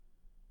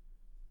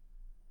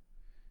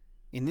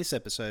In this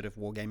episode of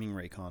Wargaming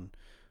Recon,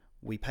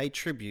 we pay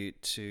tribute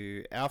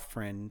to our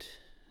friend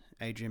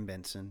Adrian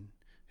Benson,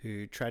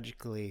 who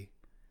tragically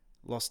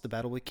lost the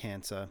battle with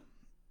cancer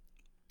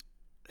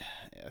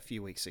a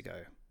few weeks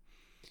ago.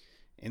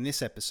 In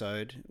this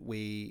episode,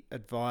 we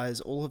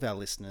advise all of our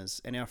listeners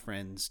and our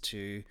friends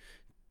to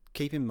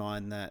keep in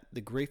mind that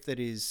the grief that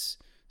is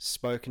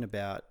spoken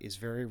about is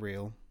very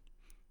real,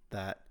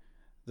 that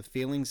the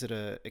feelings that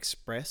are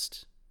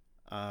expressed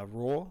are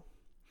raw,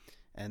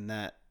 and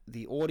that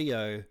the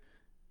audio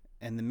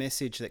and the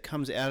message that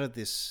comes out of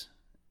this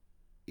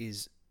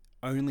is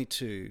only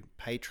to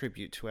pay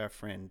tribute to our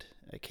friend,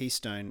 a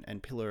keystone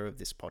and pillar of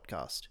this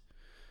podcast.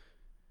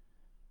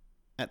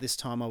 At this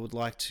time, I would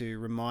like to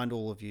remind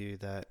all of you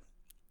that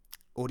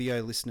audio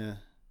listener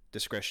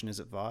discretion is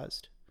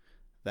advised,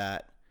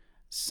 that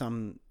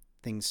some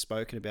things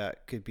spoken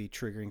about could be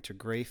triggering to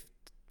grief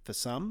for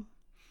some,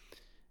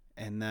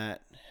 and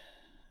that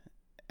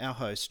our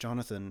host,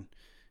 Jonathan,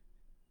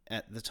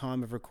 at the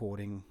time of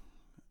recording,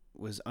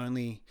 was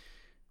only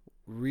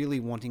really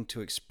wanting to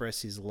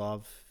express his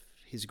love,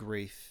 his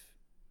grief,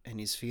 and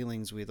his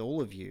feelings with all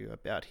of you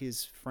about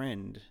his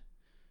friend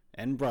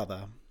and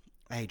brother,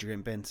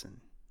 Adrian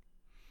Benson.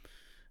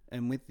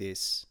 And with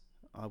this,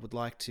 I would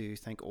like to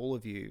thank all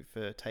of you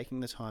for taking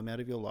the time out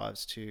of your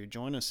lives to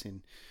join us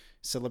in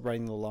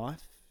celebrating the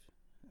life,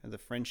 the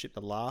friendship,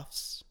 the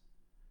laughs,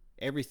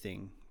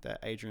 everything that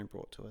Adrian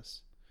brought to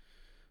us.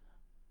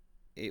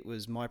 It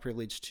was my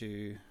privilege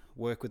to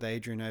work with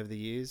Adrian over the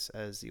years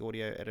as the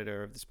audio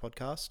editor of this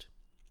podcast.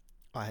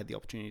 I had the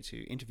opportunity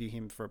to interview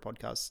him for a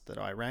podcast that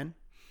I ran,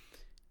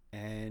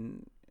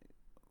 and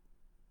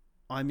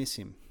I miss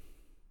him.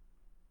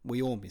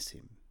 We all miss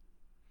him.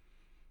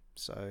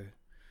 So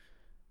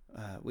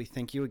we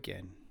thank you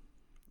again,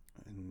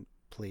 and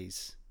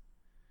please,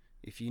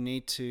 if you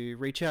need to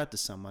reach out to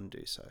someone,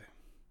 do so.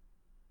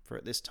 For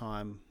at this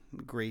time,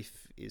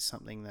 grief is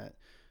something that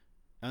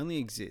only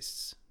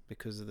exists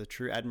because of the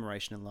true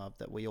admiration and love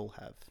that we all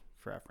have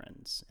for our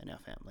friends and our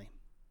family.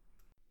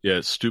 Yeah,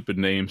 it's stupid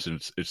names,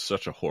 and it's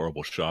such a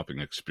horrible shopping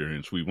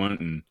experience. We went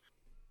and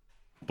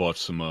bought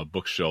some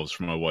bookshelves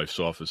for my wife's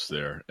office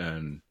there,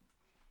 and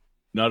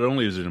not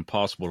only is it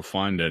impossible to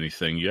find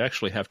anything, you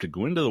actually have to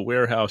go into the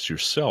warehouse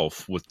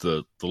yourself with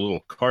the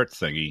little cart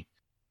thingy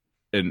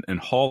and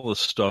haul the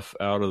stuff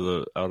out of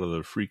the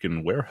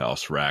freaking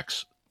warehouse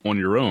racks on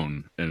your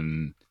own.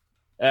 And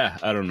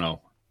I don't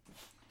know.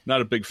 Not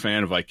a big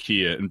fan of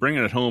IKEA, and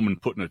bringing it home and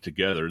putting it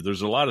together.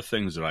 There's a lot of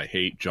things that I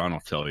hate. John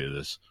will tell you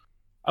this.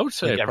 I would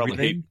say like I probably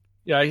everything? hate.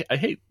 Yeah, I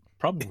hate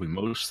probably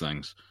most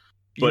things.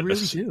 You But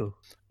really do.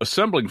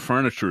 assembling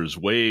furniture is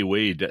way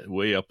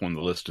up on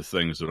the list of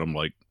things that I'm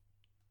like,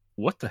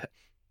 what the heck?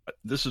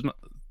 This is not.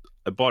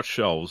 I bought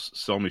shelves.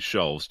 Sell me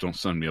shelves. Don't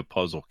send me a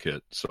puzzle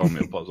kit. Sell me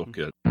a puzzle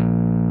kit.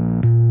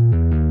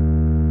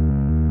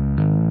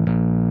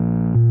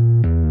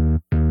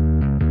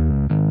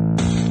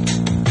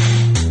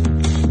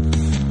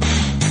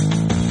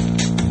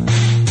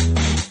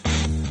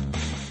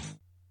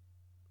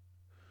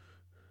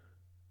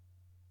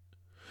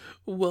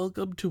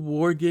 Welcome to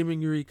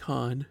Wargaming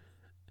Recon.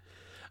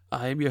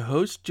 I am your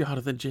host,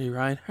 Jonathan J.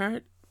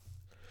 Reinhardt.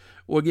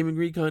 Wargaming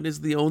Recon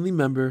is the only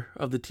member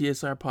of the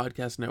TSR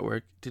Podcast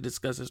Network to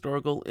discuss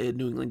historical and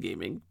New England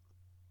gaming.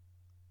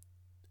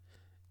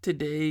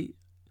 Today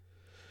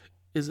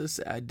is a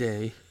sad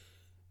day,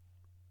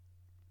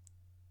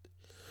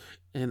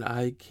 and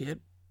I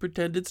can't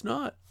pretend it's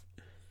not.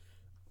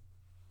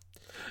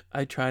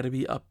 I try to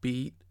be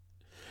upbeat.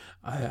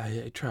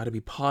 I try to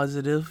be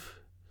positive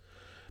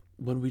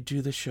when we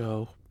do the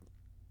show,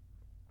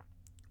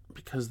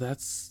 because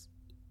that's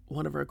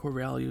one of our core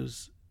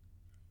values: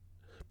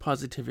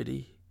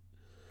 positivity,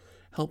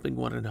 helping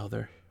one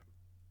another.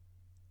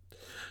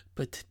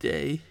 But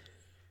today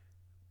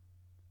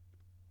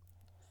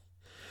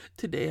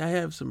I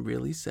have some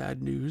really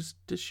sad news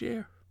to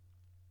share.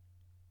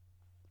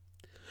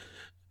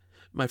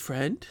 My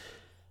friend,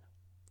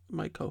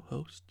 my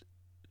co-host,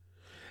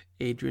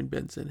 Adrian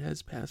Benson,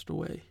 has passed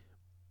away.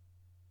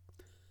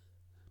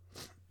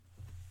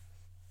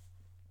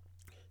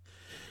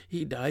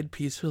 He died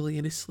peacefully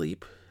in his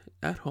sleep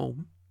at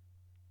home,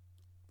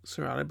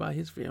 surrounded by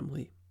his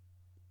family.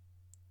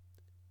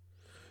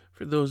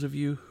 For those of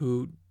you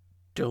who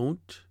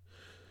don't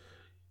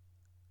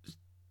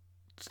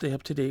stay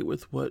up to date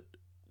with what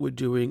we're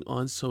doing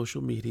on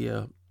social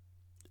media,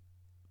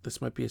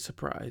 this might be a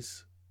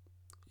surprise.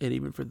 And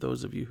even for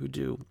those of you who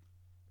do,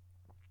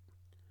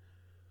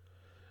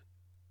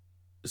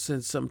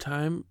 since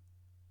sometime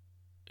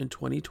in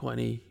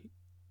 2020,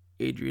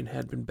 Adrian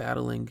had been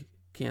battling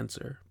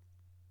cancer.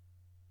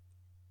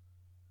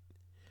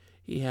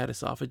 He had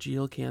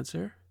esophageal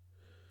cancer,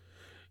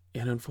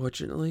 and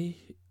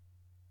unfortunately,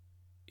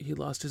 he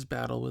lost his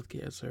battle with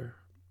cancer.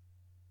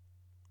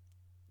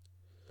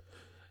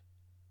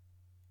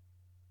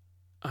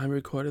 I'm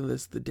recording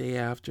this the day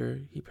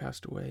after he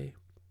passed away.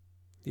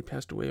 He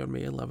passed away on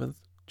May 11th,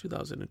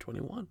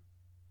 2021.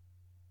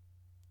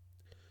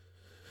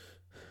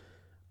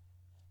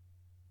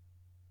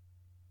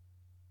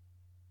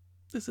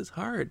 This is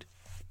hard.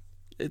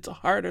 It's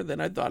harder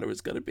than I thought it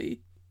was going to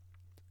be.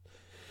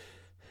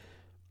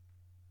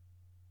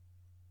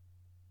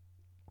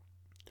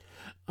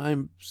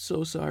 I'm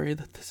so sorry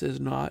that this is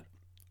not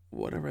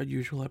one of our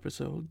usual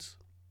episodes.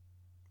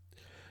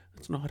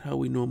 It's not how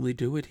we normally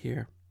do it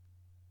here.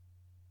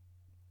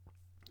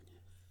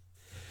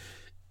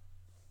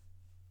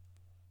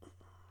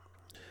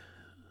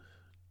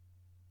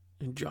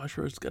 And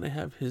Joshua's going to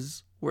have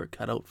his work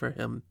cut out for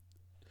him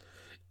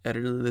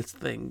editing this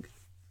thing.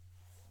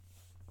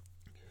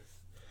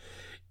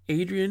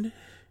 Adrian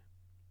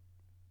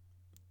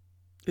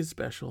is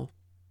special.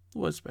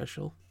 Was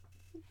special.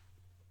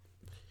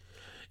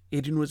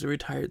 Adrian was a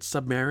retired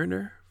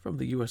submariner from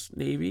the U.S.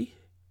 Navy.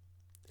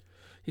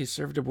 He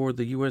served aboard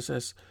the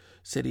USS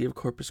City of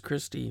Corpus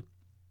Christi.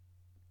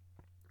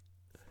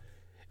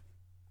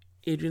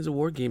 Adrian's a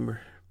war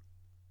gamer.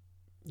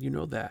 You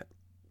know that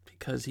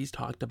because he's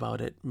talked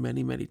about it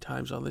many, many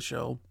times on the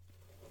show.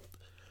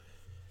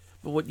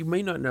 But what you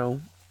may not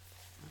know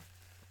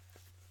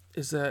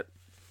is that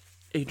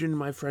Adrian and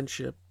my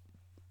friendship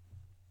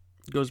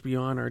goes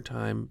beyond our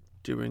time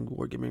doing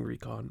Wargaming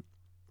Recon.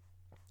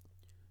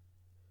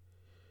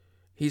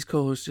 He's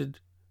co-hosted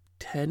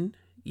 10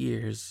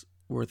 years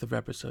worth of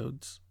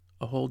episodes,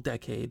 a whole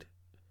decade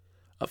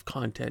of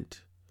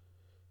content.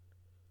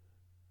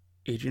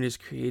 Adrian has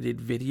created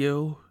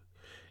video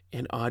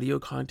and audio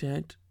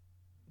content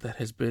that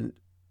has been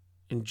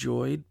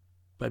enjoyed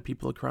by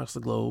people across the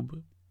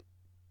globe.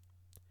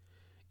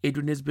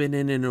 Adrian has been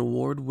in an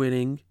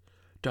award-winning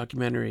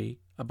documentary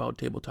about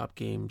tabletop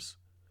games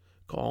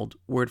called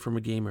Word from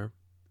a Gamer.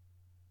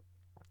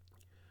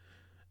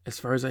 As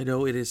far as I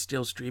know, it is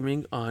still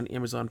streaming on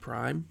Amazon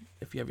Prime.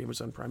 If you have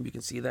Amazon Prime, you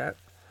can see that.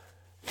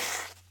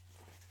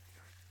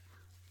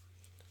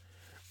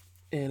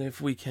 And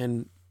if we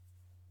can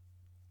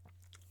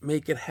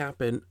make it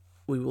happen,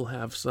 we will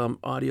have some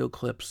audio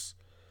clips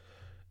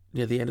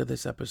near the end of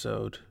this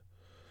episode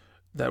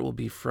that will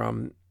be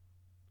from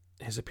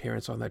his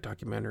appearance on that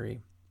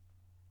documentary.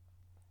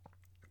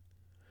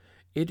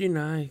 Adrian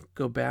and I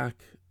go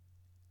back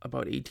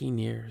about 18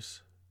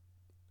 years.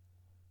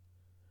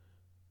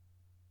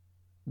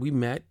 We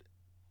met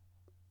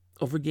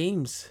over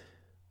games.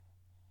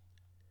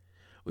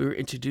 We were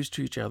introduced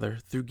to each other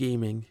through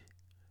gaming,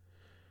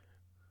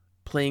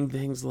 playing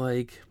things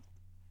like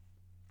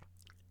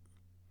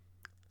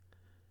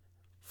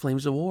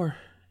Flames of War.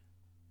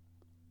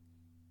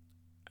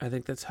 I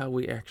think that's how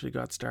we actually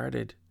got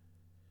started.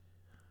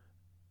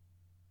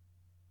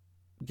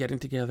 Getting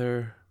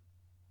together,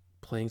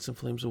 playing some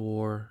Flames of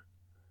War,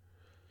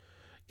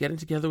 getting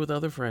together with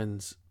other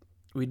friends.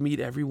 We'd meet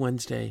every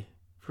Wednesday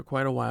for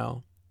quite a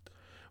while.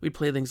 We'd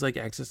play things like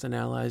Axis and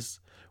Allies,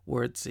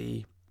 War at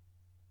Sea.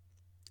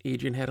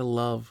 Adrian had a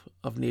love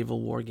of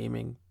naval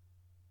wargaming.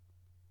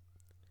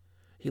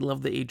 He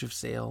loved the Age of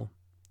Sail.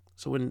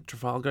 So when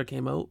Trafalgar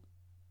came out,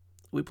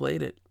 we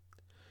played it.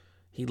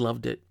 He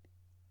loved it.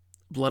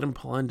 Blood and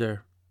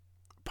Plunder,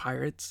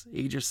 Pirates,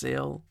 Age of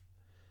Sail,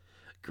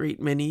 great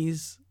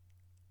minis.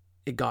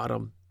 It got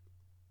him.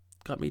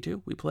 Got me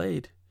too. We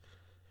played.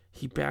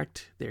 He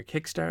backed their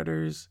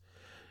Kickstarters.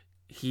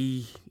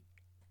 He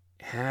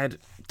had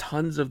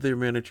tons of their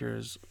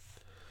miniatures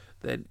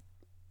that,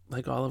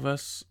 like all of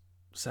us,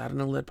 sat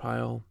in a lead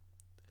pile.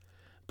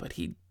 But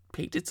he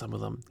painted some of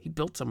them. He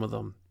built some of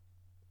them.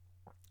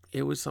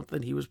 It was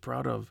something he was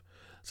proud of,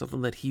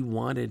 something that he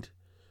wanted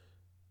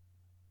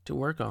to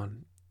work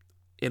on.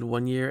 In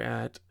 1 year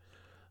at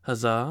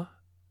Huzzah,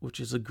 which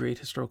is a great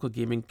historical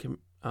gaming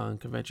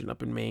convention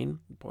up in Maine,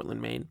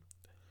 Portland, Maine,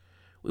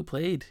 we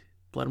played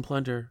Blood and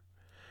Plunder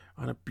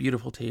on a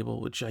beautiful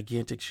table with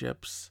gigantic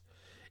ships.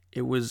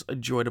 It was a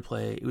joy to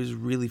play. It was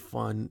really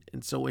fun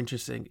and so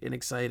interesting and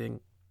exciting.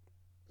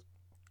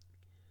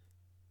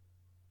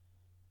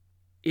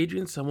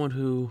 Adrian's someone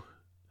who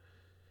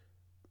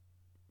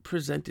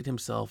presented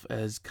himself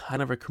as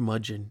kind of a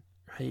curmudgeon,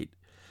 right?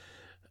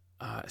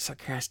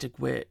 Sarcastic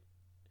wit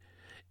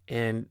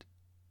and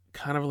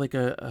kind of like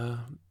a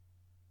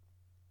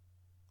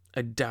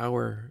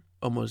dour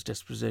almost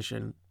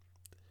disposition.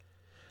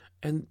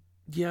 And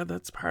yeah,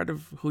 that's part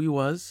of who he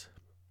was,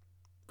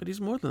 but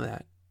he's more than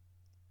that.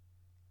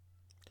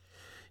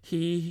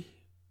 He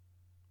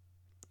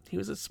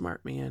was a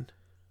smart man.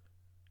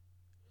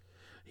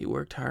 He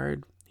worked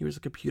hard. He was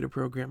a computer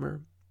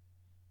programmer.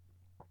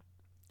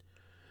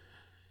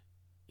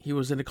 He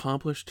was an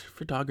accomplished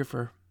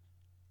photographer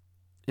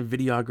and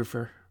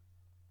videographer.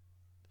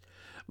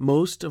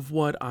 Most of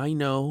what I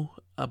know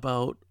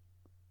about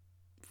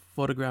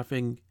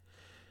photographing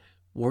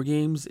war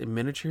games and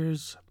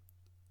miniatures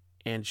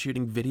and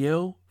shooting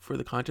video for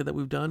the content that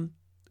we've done,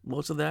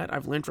 most of that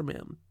I've learned from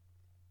him.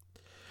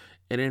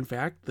 And in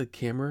fact, the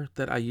camera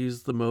that I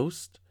use the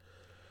most,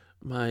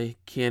 my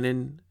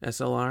Canon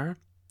SLR,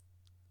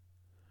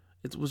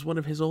 it was one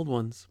of his old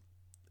ones.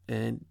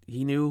 And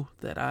he knew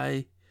that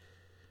I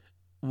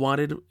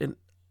wanted an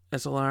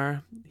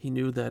SLR. He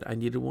knew that I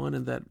needed one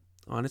and that,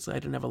 honestly, I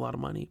didn't have a lot of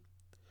money.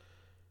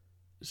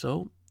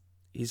 So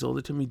he sold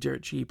it to me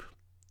dirt cheap.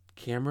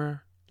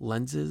 Camera,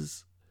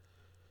 lenses,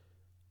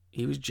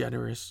 He was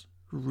generous,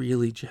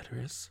 really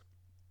generous.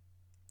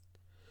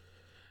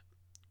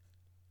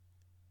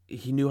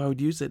 He knew I would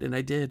use it, and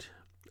I did.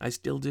 I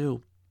still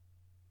do.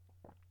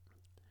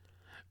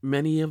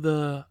 Many of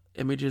the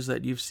images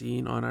that you've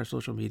seen on our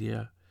social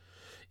media,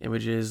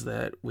 images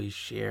that we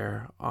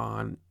share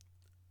on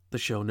the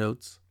show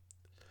notes,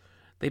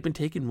 they've been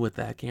taken with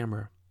that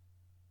camera.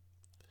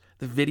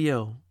 The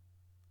video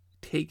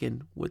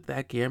taken with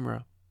that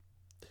camera.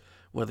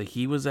 Whether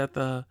he was at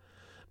the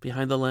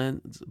behind the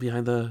lens,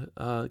 behind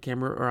the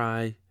camera, or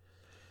I,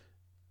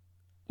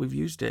 we've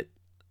used it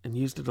and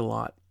used it a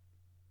lot.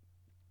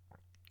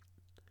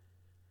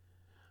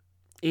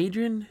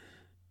 Adrian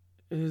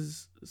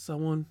was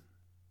someone,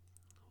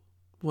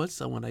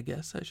 I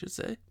guess I should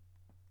say.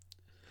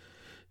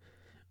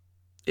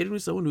 Adrian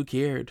was someone who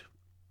cared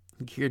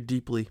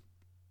deeply.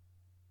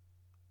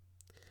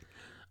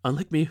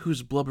 Unlike me,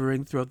 who's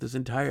blubbering throughout this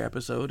entire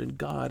episode, and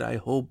God, I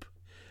hope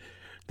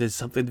there's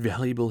something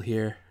valuable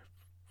here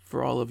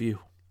for all of you.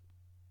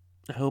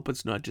 I hope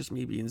it's not just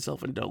me being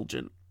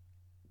self-indulgent.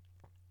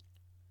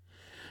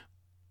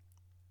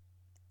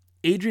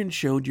 Adrian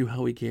showed you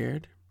how he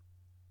cared.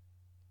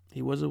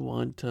 He wasn't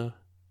one to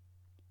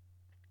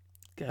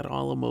get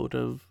all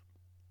emotive,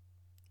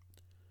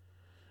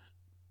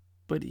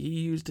 but he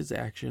used his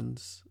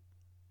actions.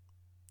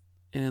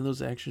 And in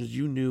those actions,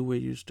 you knew where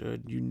you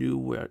stood. You knew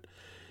what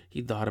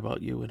he thought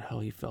about you and how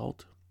he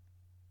felt.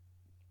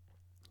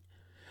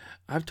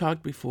 I've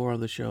talked before on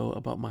the show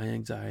about my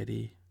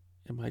anxiety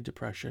and my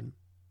depression.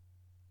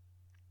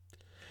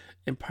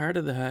 And part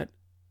of that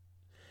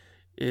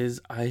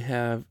is I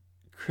have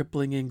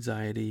crippling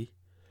anxiety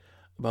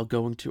about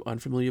going to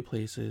unfamiliar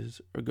places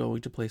or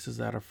going to places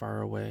that are far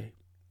away.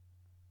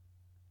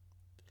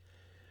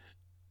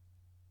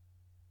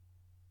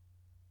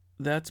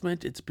 That's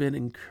meant it's been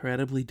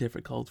incredibly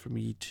difficult for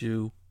me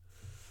to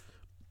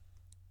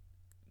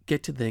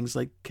get to things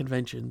like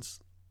conventions,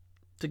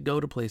 to go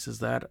to places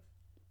that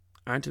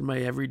aren't in my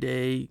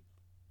everyday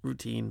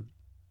routine.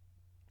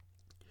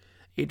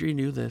 Adrian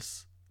knew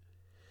this,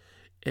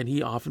 and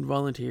he often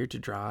volunteered to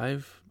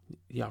drive.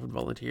 He often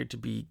volunteered to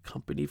be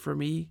company for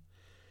me.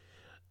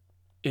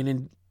 And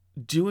in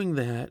doing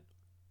that,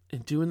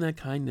 and doing that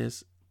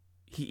kindness,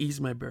 he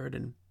eased my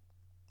burden.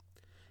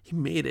 He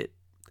made it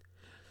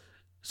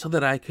so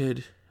that I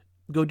could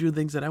go do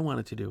things that I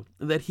wanted to do,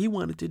 and that he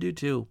wanted to do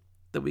too,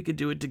 that we could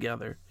do it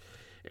together,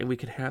 and we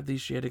could have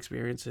these shared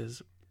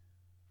experiences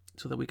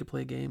so that we could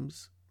play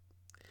games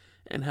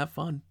and have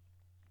fun.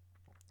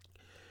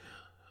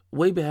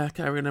 Way back,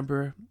 I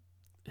remember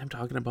him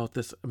talking about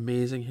this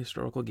amazing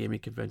historical gaming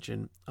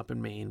convention up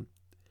in Maine.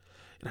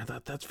 And I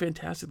thought, that's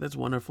fantastic, that's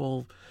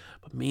wonderful,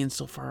 but Maine's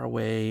so far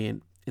away,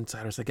 and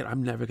inside I was like,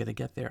 I'm never going to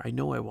get there. I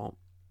know I won't.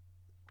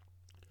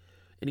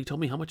 And he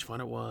told me how much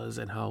fun it was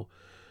and how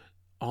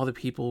all the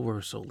people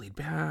were so laid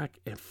back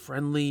and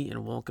friendly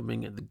and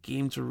welcoming, and the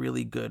games were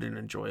really good and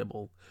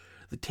enjoyable.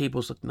 The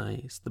tables looked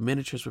nice. The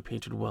miniatures were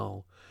painted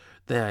well.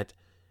 That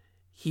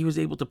he was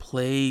able to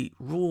play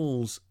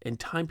rules and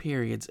time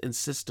periods and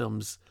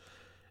systems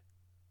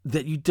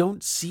that you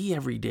don't see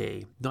every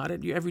day. Not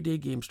at your everyday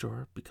game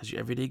store, because your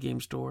everyday game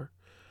store,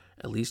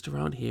 at least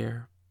around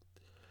here,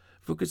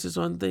 focuses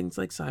on things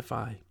like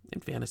sci-fi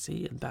and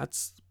fantasy, and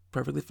that's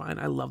perfectly fine.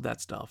 I love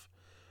that stuff.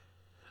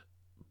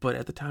 But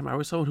at the time, I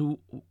was someone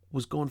who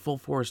was going full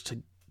force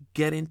to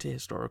get into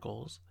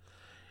historicals,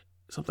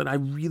 something I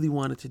really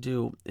wanted to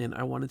do, and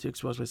I wanted to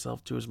expose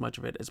myself to as much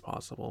of it as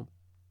possible.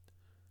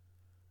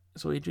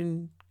 So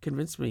Adrian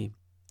convinced me.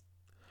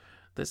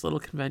 This little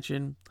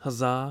convention,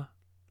 Huzzah,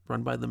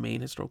 run by the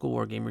Maine Historical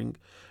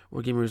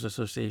Wargamers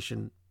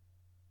Association,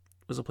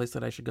 was a place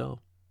that I should go.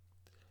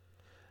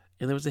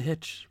 And there was a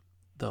hitch,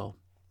 though.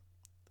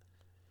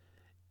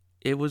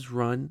 It was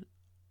run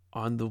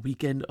on the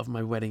weekend of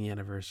my wedding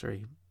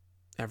anniversary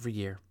every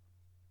year.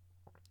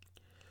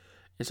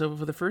 And so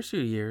for the first few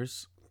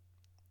years,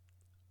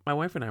 my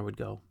wife and I would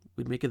go.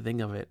 We'd make a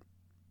thing of it.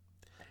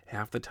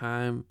 Half the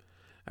time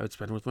I would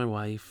spend with my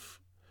wife,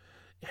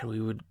 and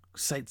we would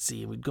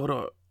sightsee, and we'd go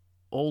to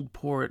Old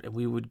Port, and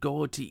we would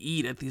go to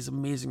eat at these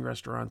amazing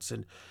restaurants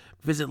and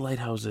visit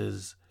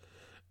lighthouses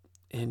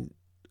and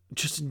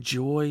just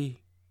enjoy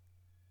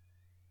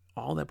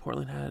all that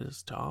Portland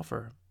has to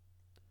offer.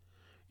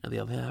 And the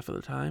other half of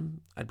the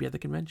time, I'd be at the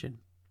convention.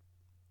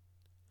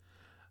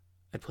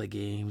 I'd play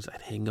games,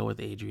 I'd hang out with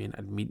Adrian,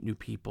 I'd meet new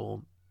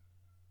people.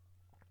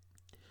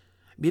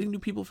 Meeting new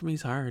people for me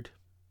is hard.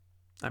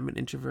 I'm an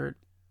introvert.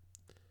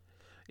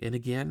 And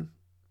again,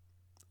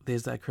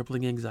 there's that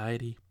crippling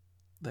anxiety,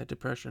 that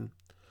depression,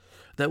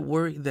 that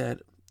worry that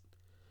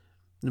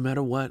no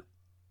matter what,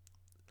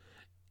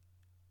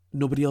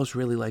 nobody else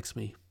really likes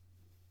me.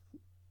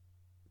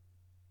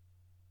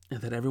 And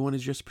that everyone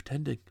is just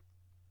pretending.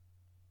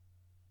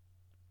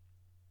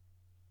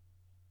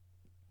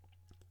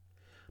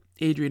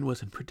 Adrian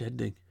wasn't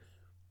pretending.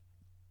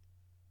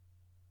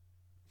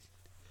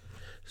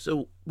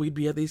 So we'd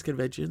be at these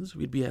conventions,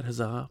 we'd be at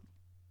Huzzah,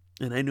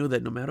 and I knew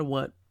that no matter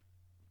what,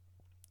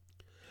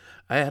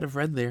 I had a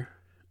friend there,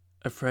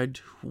 a friend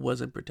who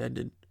wasn't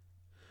pretending,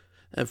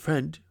 a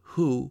friend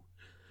who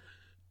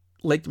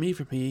liked me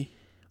for me,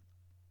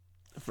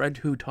 a friend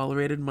who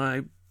tolerated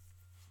my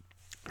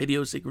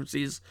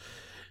idiosyncrasies,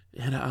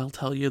 and I'll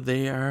tell you,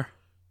 they are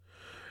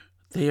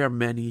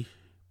many.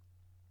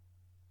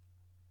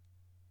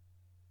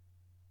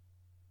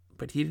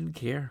 But he didn't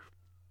care.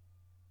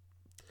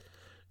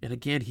 And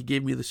again, he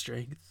gave me the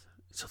strength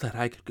so that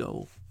I could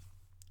go.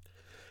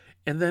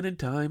 And then in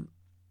time,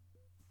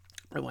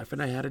 my wife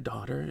and I had a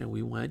daughter, and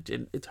we went,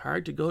 and it's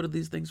hard to go to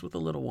these things with a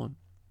little one.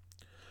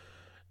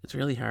 It's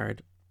really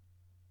hard.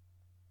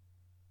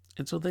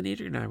 And so then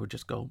Adrian and I would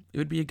just go. It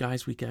would be a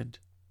guy's weekend.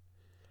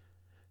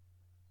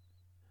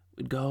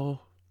 We'd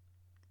go,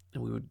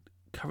 and we would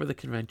cover the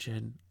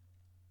convention.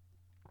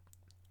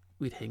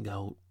 We'd hang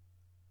out.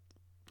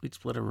 We'd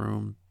split a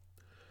room.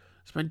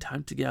 Spend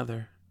time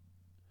together.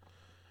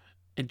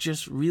 And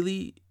just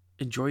really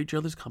enjoy each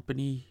other's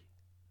company.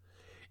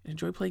 And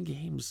enjoy playing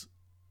games.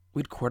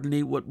 We'd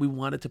coordinate what we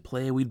wanted to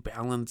play. We'd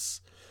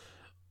balance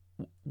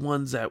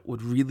ones that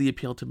would really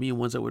appeal to me and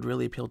ones that would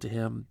really appeal to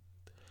him.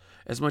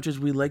 As much as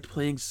we liked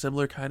playing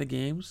similar kind of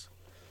games,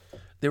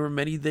 there were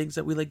many things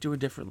that we liked doing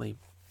differently.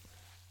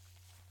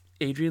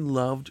 Adrian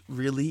loved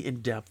really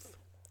in-depth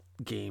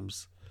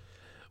games.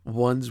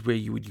 Ones where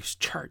you would use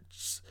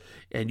charts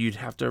and you'd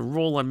have to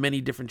roll on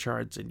many different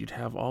charts and you'd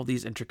have all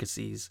these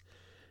intricacies.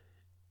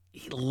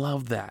 He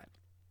loved that.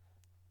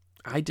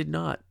 I did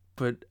not,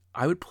 but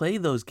I would play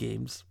those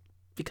games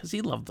because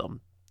he loved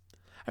them.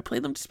 I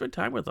played them to spend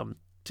time with him,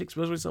 to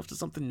expose myself to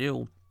something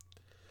new.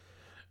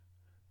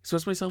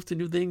 Expose myself to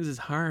new things is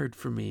hard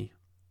for me.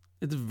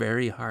 It's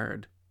very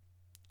hard.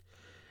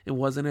 It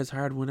wasn't as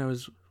hard when I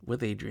was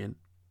with Adrian.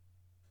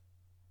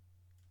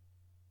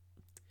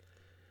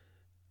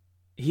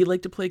 He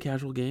liked to play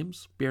casual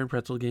games, beer and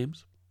pretzel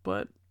games,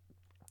 but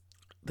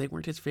they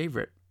weren't his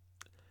favorite.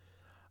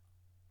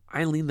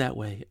 I lean that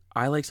way.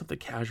 I like something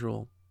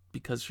casual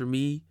because for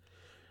me,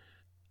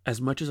 as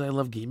much as I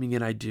love gaming,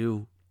 and I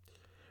do,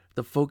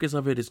 the focus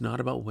of it is not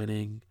about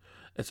winning.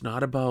 It's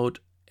not about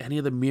any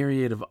of the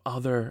myriad of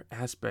other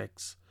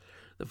aspects.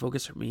 The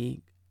focus for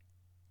me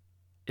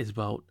is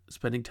about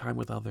spending time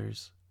with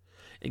others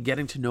and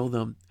getting to know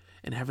them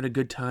and having a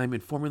good time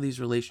and forming these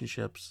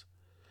relationships.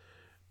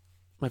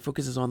 My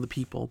focus is on the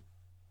people.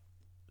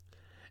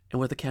 And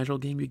with a casual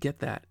game, you get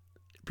that.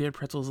 Beer and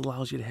Pretzels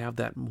allows you to have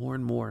that more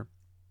and more.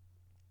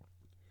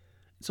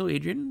 So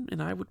Adrian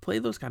and I would play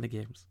those kind of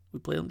games.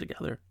 We'd play them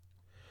together.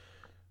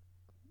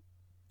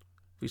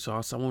 If we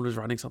saw someone was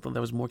running something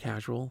that was more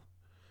casual,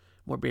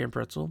 more beer and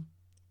pretzel,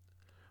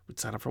 we'd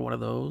sign up for one of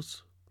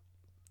those.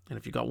 And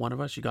if you got one of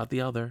us, you got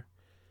the other.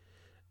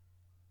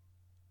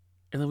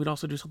 And then we'd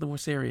also do something more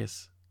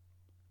serious.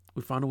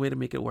 We found a way to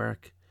make it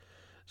work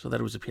so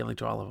that it was appealing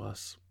to all of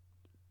us.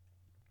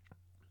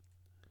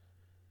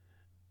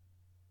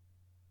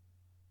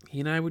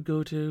 He and I would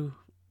go to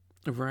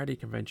a variety of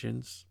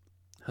conventions.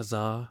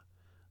 Huzzah,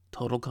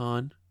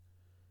 TotalCon.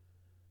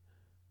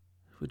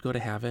 We'd go to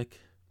Havoc.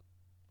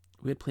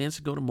 We had plans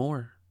to go to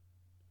more.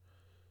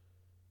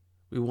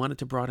 We wanted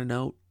to broaden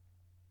out.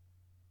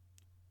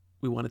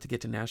 We wanted to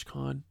get to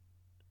NashCon.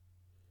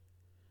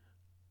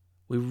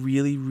 We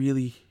really,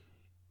 really,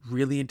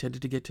 really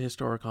intended to get to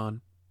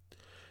Historicon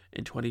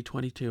in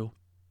 2022.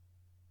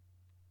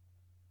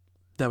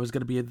 That was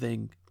going to be a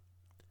thing.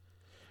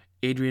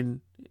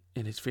 Adrian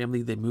and his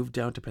family, they moved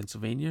down to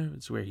Pennsylvania.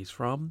 It's where he's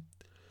from.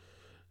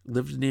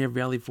 Lived near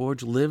Valley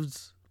Forge.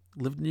 Lived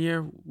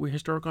near where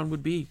Historicon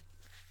would be.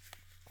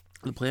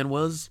 The plan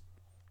was,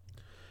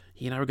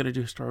 he and I were going to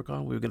do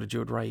Historicon. We were going to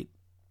do it right.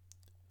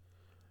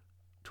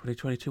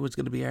 2022 was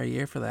going to be our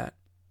year for that.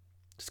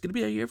 It's going to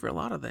be our year for a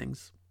lot of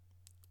things.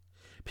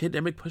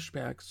 Pandemic pushed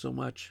back so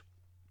much.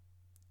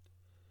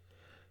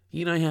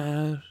 He and I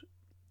had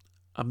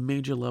a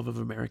major love of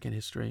American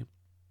history.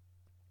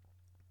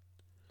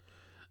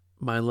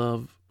 My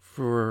love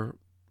for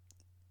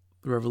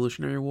the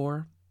Revolutionary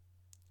War.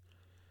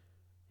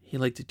 He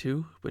liked it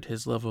too, but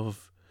his love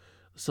of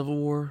the Civil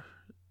War,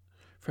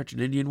 French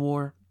and Indian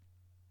War.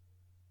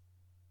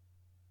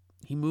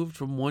 He moved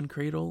from one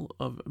cradle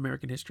of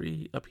American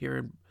history up here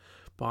in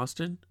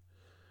Boston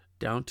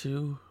down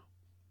to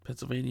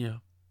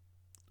Pennsylvania,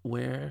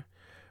 where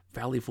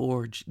Valley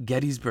Forge,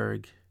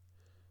 Gettysburg,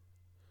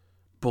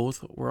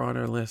 both were on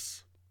our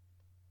lists.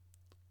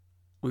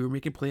 We were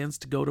making plans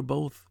to go to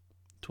both.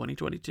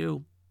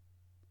 2022.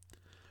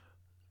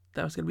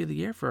 That was going to be the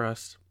year for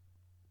us.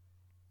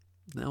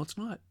 Now it's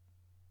not.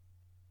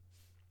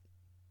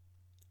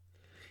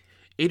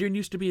 Adrian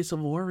used to be a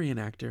Civil War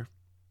reenactor.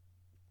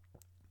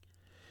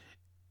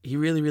 He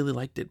really, really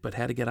liked it, but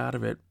had to get out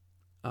of it.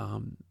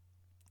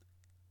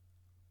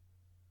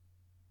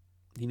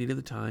 He needed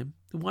the time.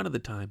 He wanted the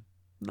time.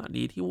 Not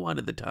need. He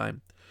wanted the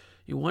time.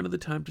 He wanted the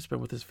time to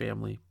spend with his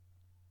family.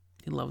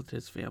 He loved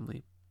his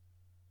family.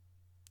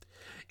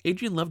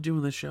 Adrian loved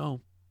doing the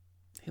show.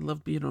 He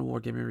loved being on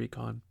Wargaming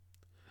Recon.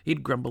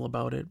 He'd grumble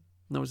about it.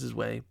 That was his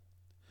way.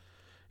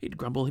 He'd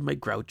grumble. He might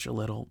grouch a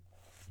little.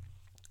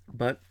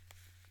 But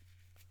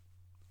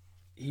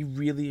he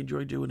really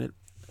enjoyed doing it.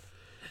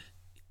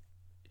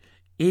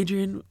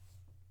 Adrian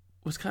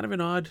was kind of an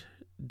odd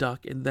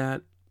duck in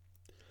that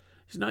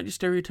he's not your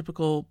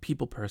stereotypical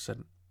people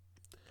person.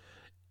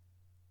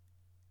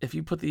 If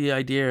you put the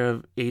idea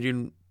of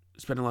Adrian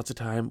spending lots of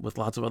time with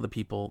lots of other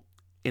people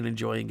and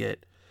enjoying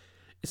it,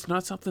 it's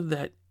not something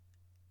that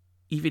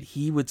even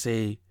he would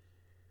say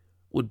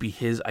would be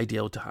his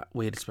ideal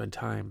way to spend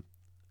time.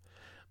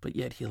 But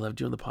yet he loved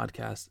doing the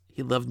podcast.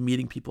 He loved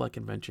meeting people at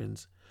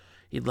conventions.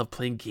 He loved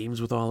playing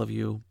games with all of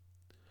you.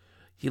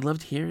 He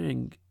loved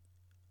hearing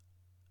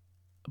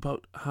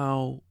about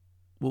how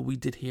what we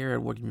did here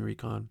at Wargaming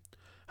Recon,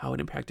 how it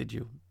impacted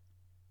you.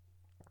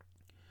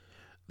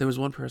 There was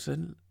one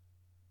person,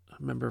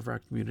 a member of our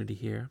community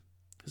here,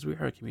 because we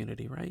are a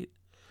community, right?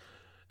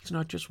 It's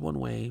not just one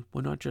way.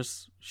 We're not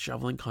just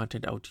shoveling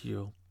content out to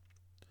you.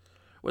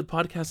 With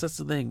podcasts, that's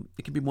the thing.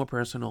 It can be more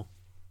personal.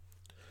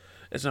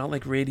 It's not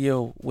like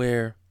radio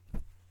where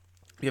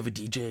you have a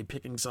DJ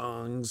picking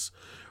songs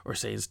or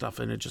saying stuff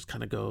and it just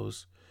kind of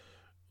goes.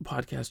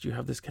 Podcast, you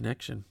have this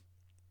connection.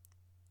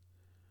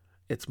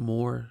 It's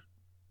more.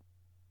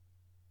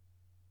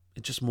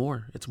 It's just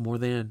more. It's more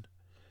than.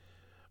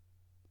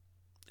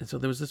 And so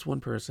there was this one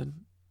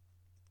person,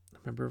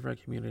 a member of our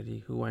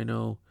community, who I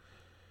know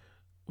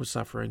was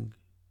suffering.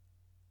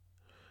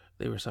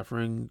 They were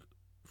suffering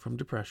from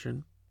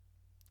depression.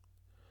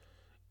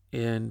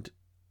 And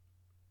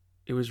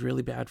it was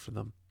really bad for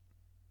them.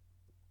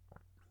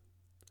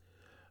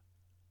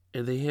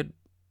 And they had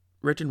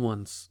written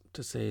once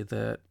to say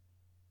that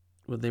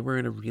when they were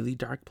in a really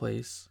dark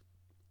place,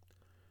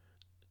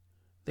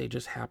 they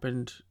just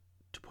happened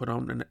to put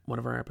on one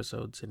of our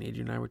episodes, and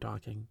Adrian and I were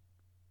talking.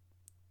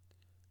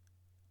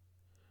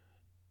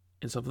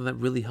 And something that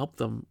really helped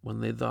them when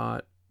they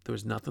thought there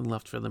was nothing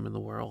left for them in the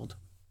world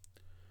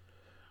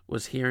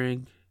was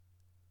hearing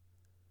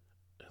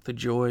the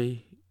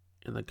joy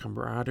and the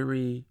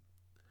camaraderie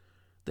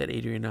that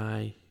Adrian and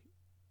I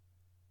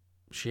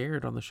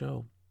shared on the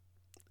show.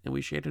 And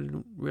we shared it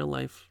in real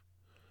life.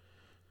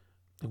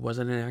 It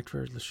wasn't an act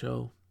for the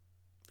show.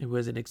 It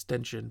was an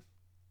extension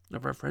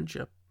of our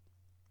friendship.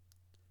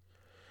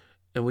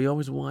 And we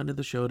always wanted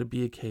the show to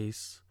be a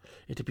case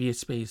and to be a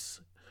space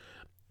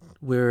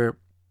where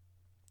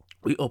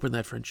we open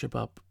that friendship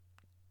up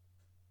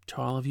to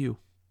all of you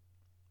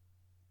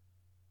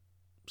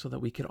so that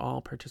we could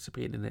all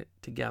participate in it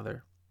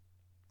together.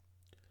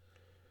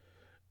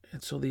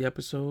 And so the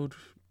episode,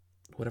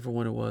 whatever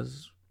one it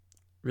was,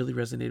 really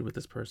resonated with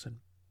this person.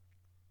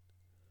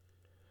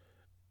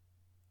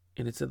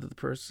 And it said that the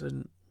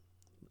person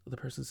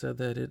said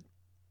that it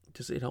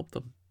helped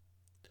them.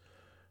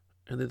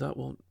 And they thought,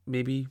 well,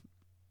 maybe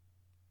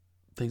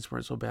things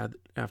weren't so bad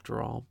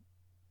after all.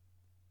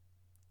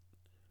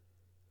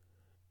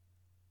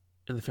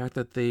 And the fact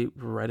that they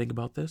were writing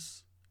about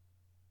this,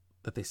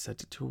 that they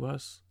sent it to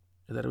us,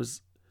 and that it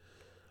was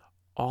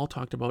all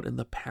talked about in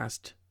the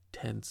past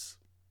tense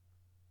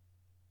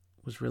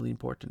was really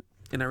important.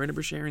 And I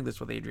remember sharing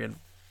this with Adrian.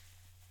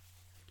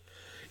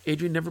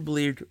 Adrian never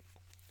believed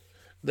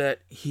that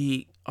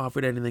he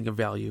offered anything of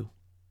value.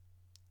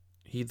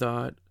 He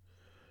thought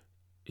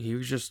he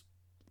was just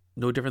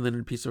no different than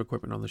a piece of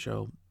equipment on the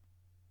show.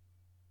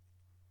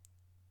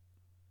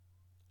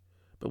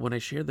 But when I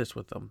shared this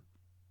with him,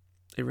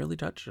 it really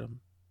touched him.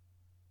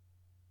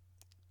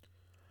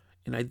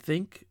 And I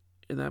think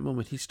in that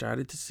moment he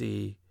started to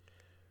see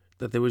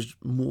that there was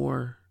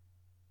more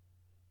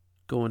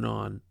going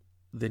on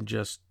than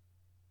just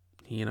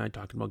he and I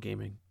talking about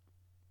gaming.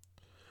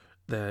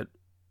 That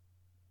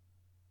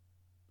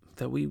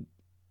we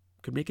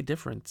could make a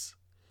difference.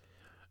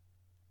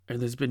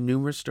 And there's been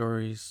numerous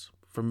stories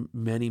from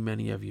many,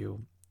 many of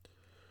you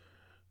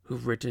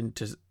who've written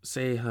to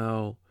say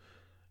how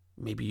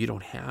maybe you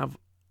don't have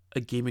a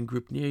gaming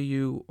group near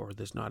you, or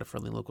there's not a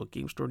friendly local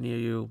game store near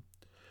you,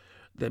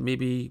 that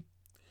maybe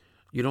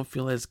you don't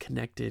feel as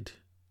connected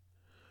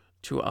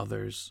to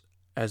others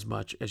as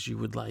much as you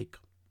would like,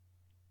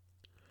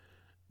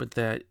 but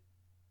that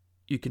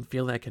you can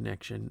feel that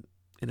connection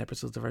in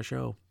episodes of our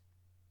show.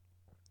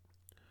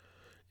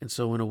 And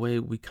so in a way,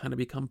 we kind of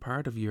become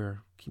part of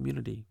your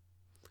community.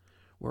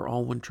 We're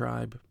all one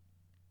tribe.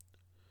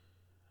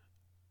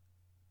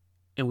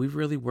 And we've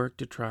really worked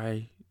to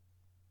try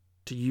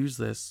to use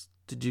this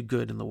to do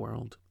good in the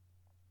world.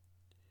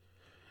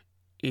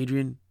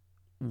 Adrian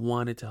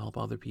wanted to help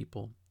other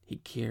people. He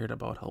cared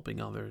about helping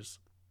others.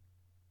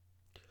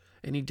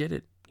 And he did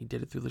it. He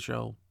did it through the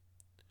show.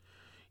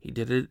 He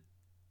did it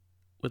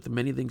with the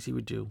many things he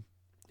would do.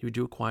 He would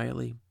do it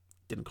quietly,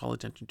 didn't call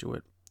attention to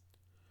it.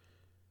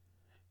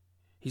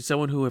 He's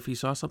someone who, if he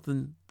saw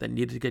something that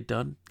needed to get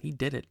done, he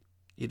did it.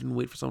 He didn't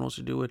wait for someone else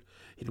to do it.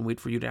 He didn't wait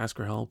for you to ask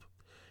for help.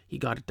 He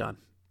got it done.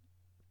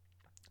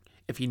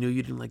 If he knew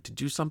you didn't like to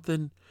do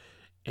something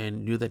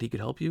and knew that he could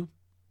help you,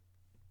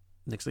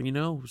 next thing you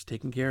know, it was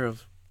taken care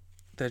of.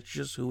 That's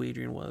just who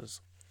Adrian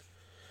was.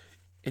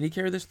 And he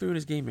carried this through in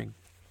his gaming.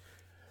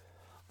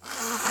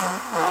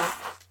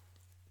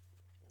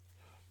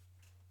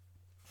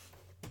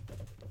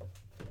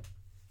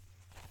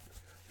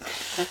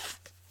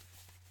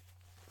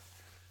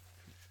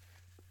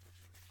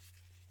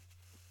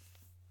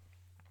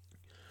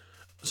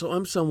 So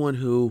I'm someone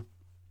who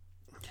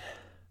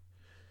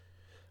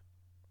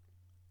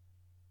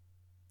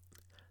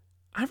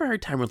I have a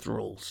hard time with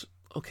rules,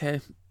 okay?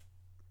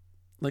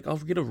 Like, I'll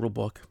read a rule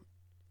book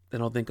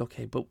and I'll think,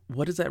 okay, but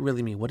what does that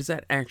really mean? What does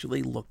that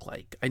actually look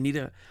like? I need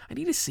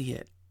to see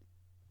it.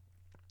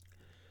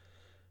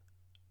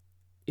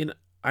 And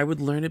I would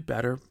learn it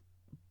better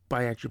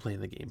by actually playing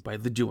the game, by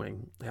the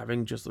doing.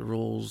 Having just the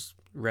rules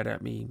read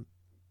at me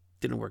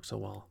didn't work so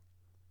well.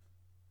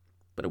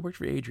 But it worked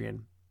for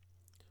Adrian.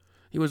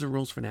 He was a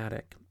rules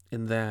fanatic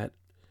in that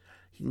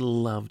he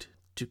loved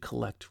to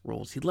collect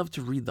rules. He loved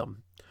to read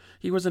them.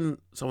 He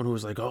wasn't someone who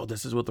was like, oh,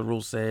 this is what the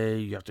rules say.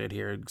 You have to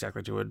adhere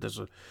exactly to it.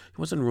 He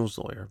wasn't a rules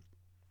lawyer.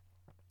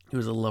 He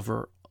was a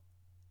lover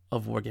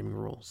of wargaming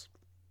rules.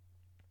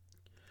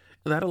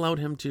 And that allowed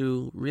him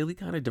to really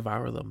kind of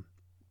devour them,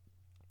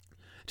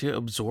 to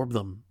absorb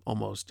them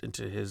almost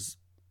into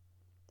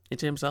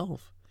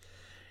himself.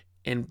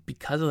 And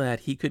because of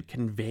that, he could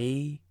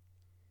convey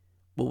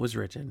what was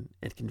written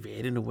and convey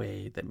it in a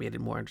way that made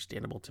it more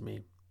understandable to me.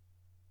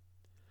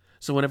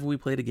 So whenever we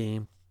played a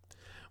game,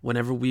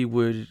 whenever we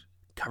would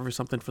cover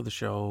something for the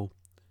show,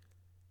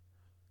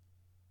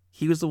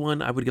 he was the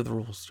one I would give the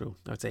rules to.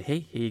 I would say,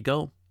 hey, here you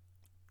go.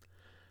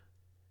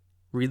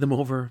 Read them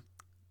over.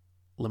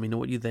 Let me know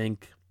what you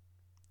think.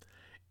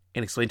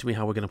 And explain to me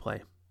how we're going to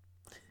play.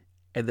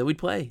 And then we'd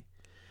play.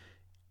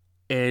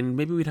 And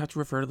maybe we'd have to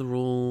refer to the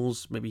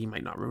rules. Maybe he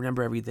might not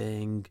remember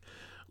everything.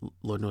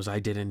 Lord knows I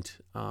didn't.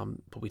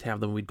 But we'd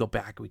have them. We'd go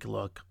back. We could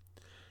look.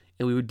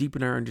 And we would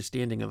deepen our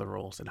understanding of the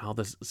rules and how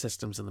the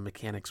systems and the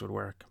mechanics would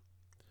work.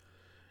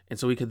 And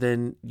so we could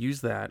then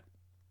use that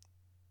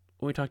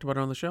when we talked about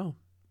it on the show.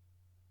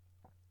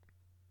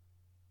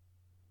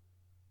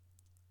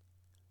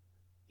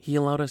 He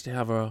allowed us to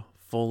have a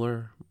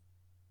fuller,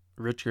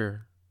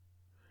 richer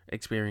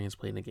experience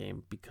playing the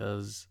game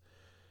because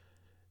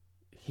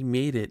he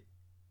made it,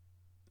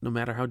 no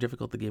matter how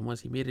difficult the game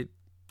was, he made it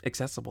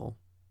accessible.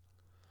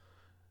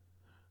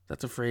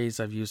 That's a phrase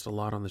I've used a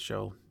lot on the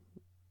show.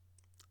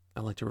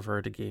 I like to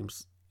refer to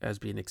games as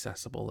being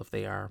accessible if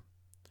they are,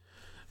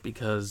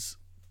 because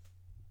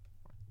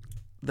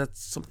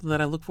that's something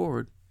that I look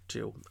forward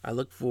to. I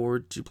look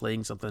forward to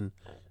playing something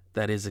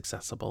that is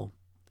accessible.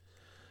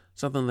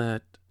 Something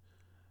that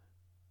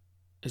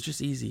is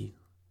just easy.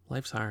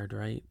 Life's hard,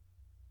 right?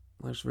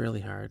 Life's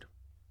really hard.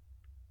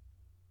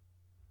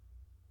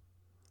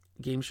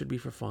 Games should be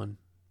for fun.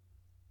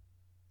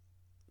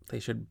 They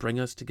should bring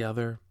us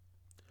together.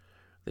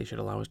 They should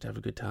allow us to have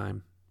a good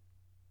time.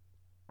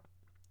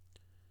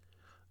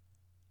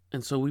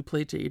 And so we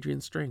played to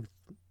Adrian's strength.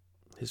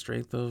 His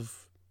strength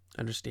of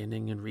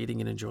understanding and reading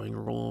and enjoying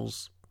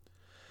rules.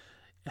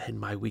 And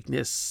my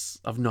weakness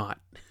of not.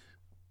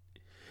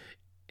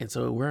 And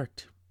so it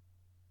worked.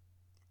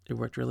 It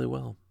worked really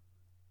well.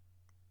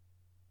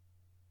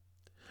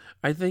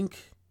 I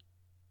think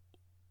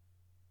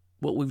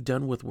what we've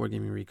done with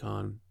Wargaming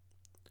Recon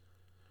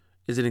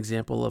is an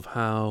example of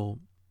how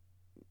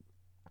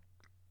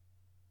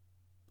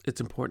it's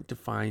important to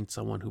find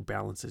someone who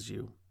balances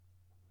you.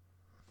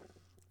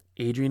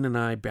 Adrian and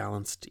I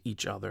balanced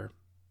each other.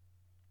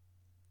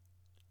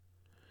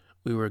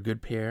 We were a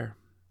good pair.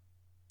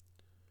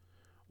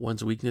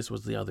 One's weakness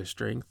was the other's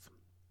strength.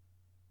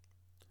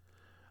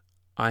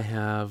 I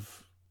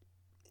have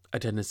a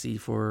tendency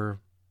for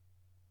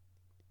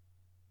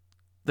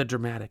the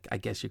dramatic, I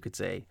guess you could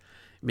say,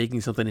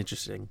 making something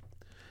interesting,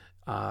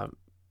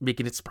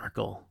 making it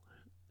sparkle.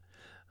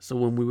 So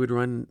when we would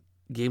run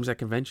games at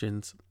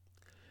conventions,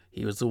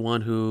 he was the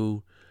one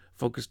who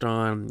focused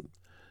on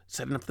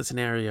setting up the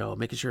scenario,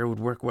 making sure it would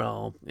work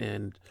well,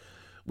 and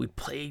we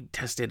played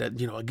tested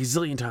it, a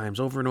gazillion times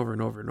over and over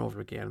and over and over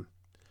again.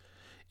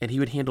 And he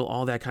would handle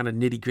all that kind of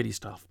nitty-gritty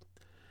stuff.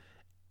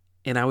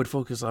 And I would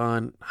focus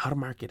on how to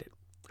market it,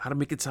 how to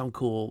make it sound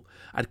cool.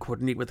 I'd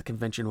coordinate with the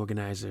convention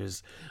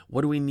organizers.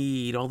 What do we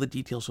need? All the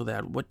details for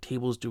that. What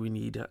tables do we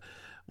need?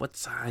 What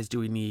size do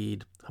we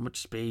need? How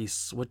much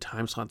space? What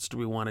time slots do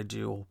we want to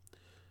do?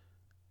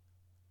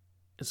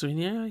 And so,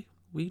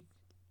 we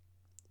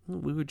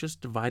would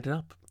just divide it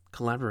up,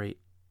 collaborate.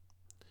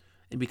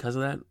 And because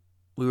of that,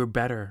 we were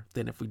better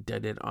than if we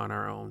did it on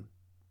our own.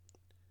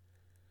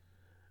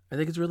 I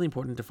think it's really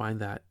important to find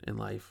that in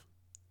life.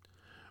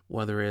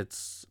 Whether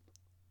it's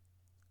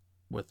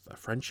with a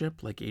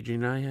friendship like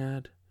Adrian and I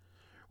had,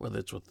 whether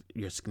it's with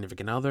your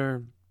significant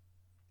other,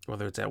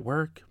 whether it's at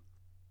work,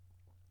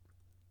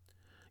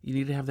 you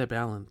need to have that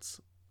balance.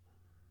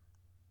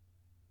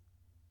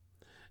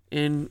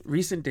 In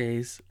recent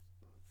days,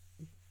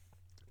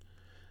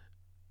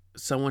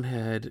 someone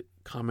had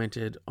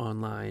commented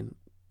online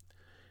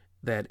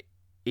that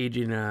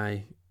Adrian and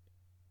I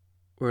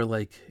were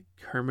like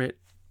Kermit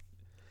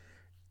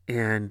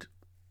and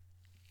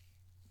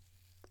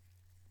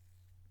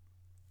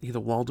either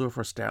Waldorf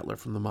or Statler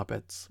from the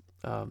Muppets,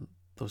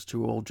 those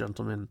two old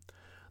gentlemen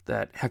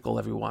that heckle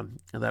everyone,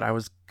 and that I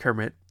was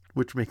Kermit,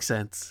 which makes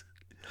sense,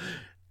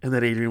 and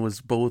that Adrian was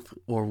both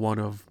or one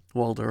of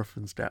Waldorf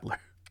and Statler.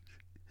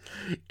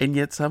 And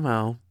yet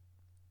somehow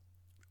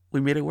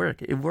we made it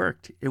work. It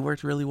worked. It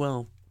worked really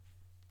well.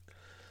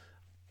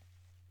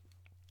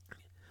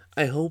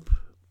 I hope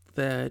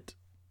that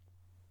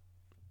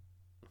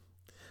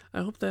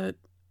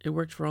it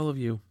worked for all of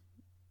you.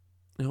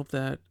 I hope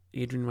that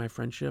Adrian and my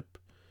friendship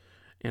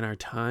and our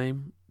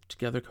time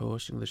together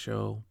co-hosting the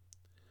show,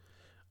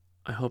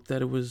 I hope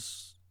that it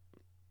was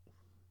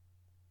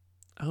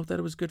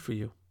good for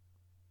you.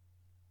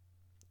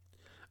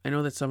 I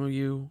know that some of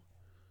you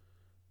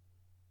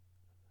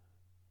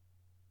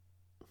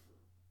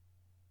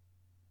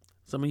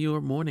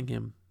are mourning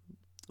him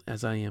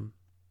as I am.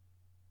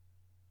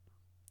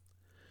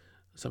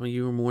 Some of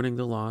you are mourning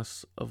the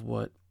loss of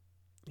what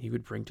he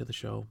would bring to the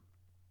show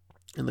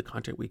and the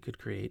content we could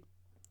create.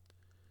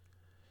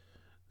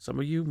 Some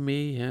of you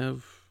may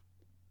have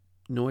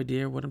no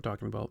idea what I'm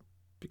talking about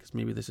because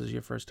maybe this is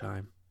your first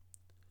time.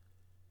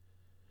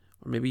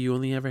 Or maybe you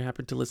only ever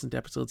happened to listen to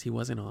episodes he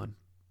wasn't on.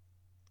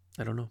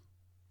 I don't know.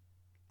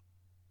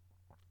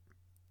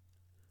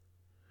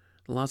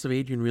 The loss of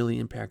Adrian really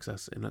impacts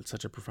us in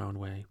such a profound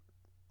way.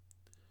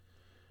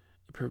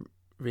 It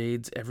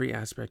pervades every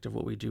aspect of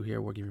what we do here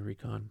at Wargaming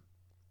Recon.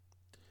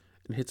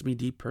 It hits me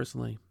deep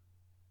personally.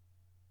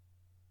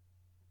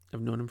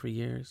 I've known him for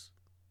years.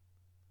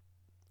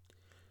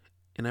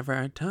 And I've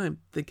had time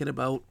thinking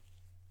about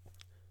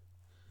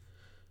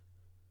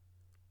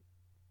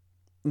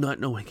not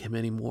knowing him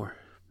anymore.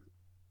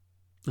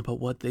 About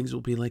what things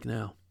will be like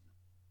now.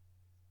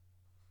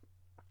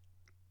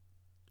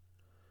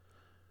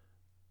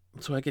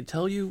 So I can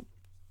tell you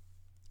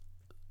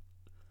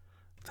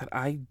that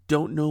I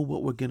don't know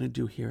what we're going to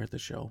do here at the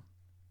show.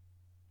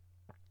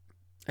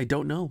 I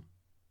don't know.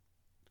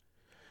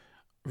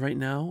 Right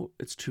now,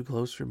 it's too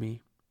close for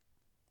me.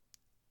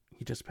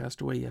 He just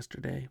passed away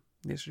yesterday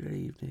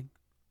evening.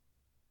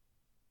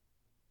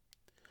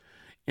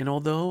 And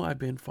although I've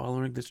been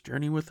following this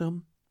journey with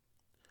him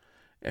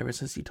ever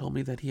since he told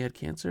me that he had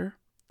cancer,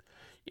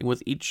 and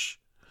with each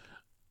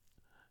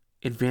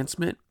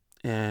advancement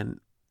and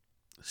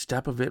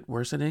step of it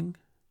worsening,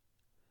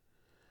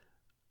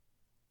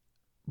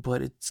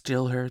 but it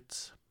still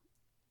hurts.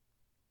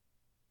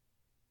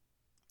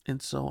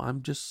 And so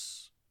I'm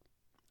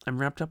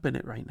wrapped up in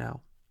it right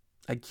now.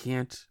 I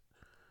can't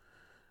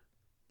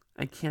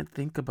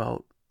think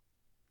about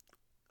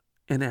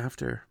an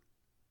after.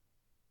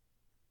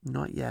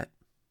 Not yet.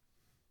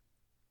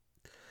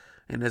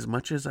 And as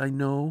much as I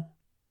know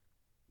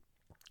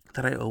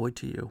that I owe it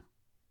to you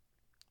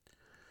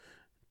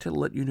to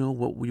let you know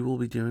what we will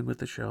be doing with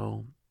the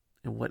show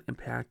and what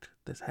impact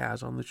this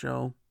has on the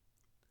show,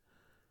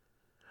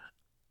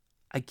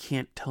 I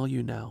can't tell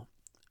you now.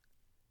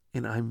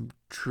 And I'm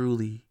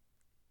truly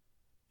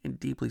and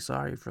deeply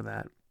sorry for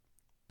that.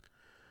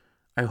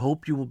 I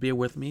hope you will bear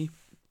with me.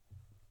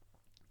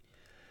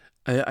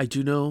 I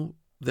do know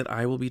that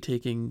I will be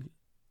taking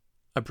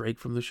a break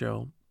from the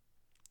show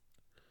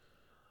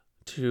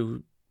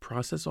to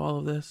process all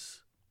of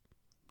this,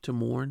 to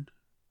mourn.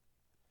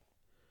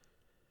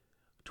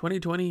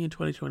 2020 and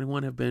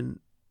 2021 have been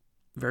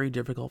very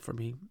difficult for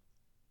me.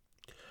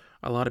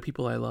 A lot of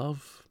people I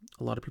love,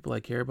 a lot of people I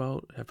care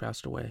about have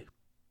passed away.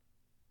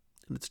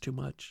 And it's too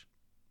much.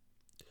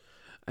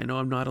 I know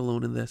I'm not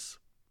alone in this.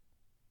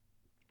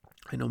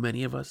 I know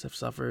many of us have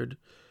suffered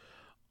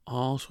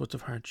all sorts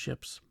of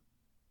hardships.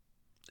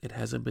 It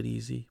hasn't been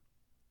easy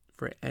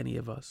for any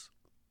of us.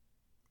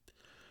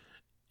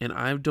 And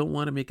I don't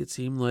want to make it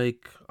seem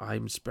like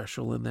I'm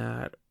special in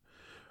that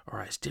or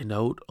I stand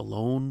out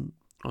alone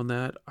on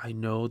that. I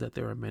know that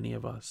there are many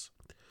of us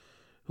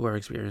who are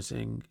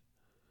experiencing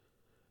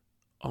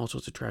all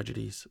sorts of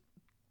tragedies.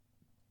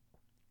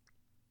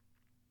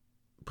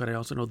 But I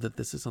also know that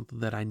this is something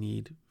that I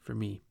need for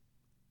me.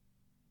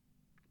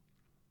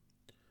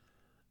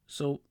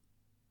 So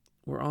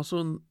we're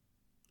also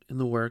in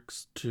the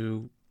works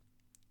to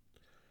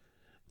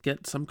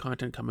get some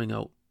content coming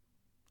out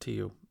to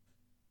you.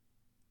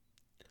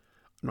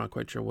 I'm not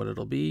quite sure what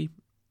it'll be,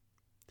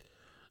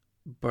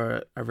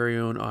 but our very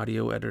own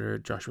audio editor,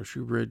 Joshua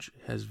Shoebridge,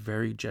 has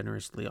very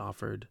generously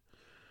offered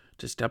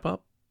to step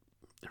up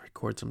and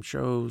record some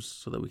shows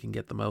so that we can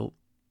get them out.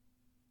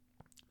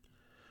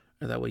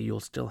 And that way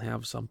you'll still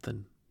have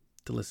something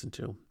to listen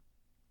to.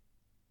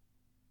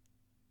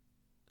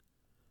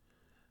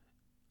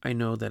 I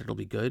know that it'll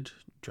be good.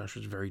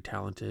 Joshua's very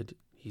talented.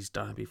 He's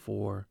done it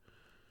before.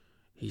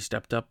 He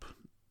stepped up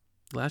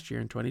last year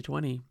in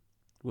 2020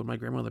 when my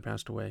grandmother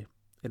passed away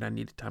and I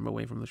needed time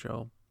away from the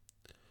show.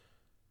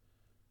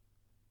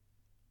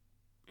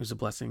 It was a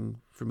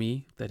blessing for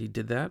me that he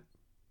did that.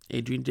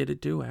 Adrian did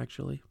it too,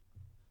 actually.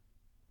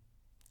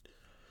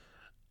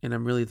 And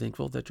I'm really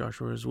thankful that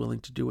Joshua is willing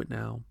to do it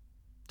now,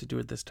 to do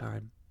it this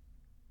time.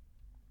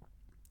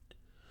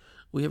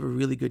 We have a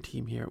really good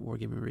team here at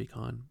Wargaming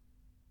Recon.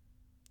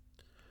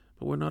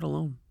 But we're not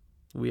alone.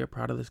 We are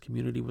proud of this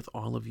community with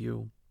all of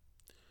you.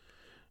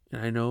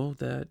 And I know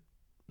that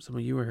some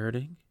of you are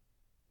hurting,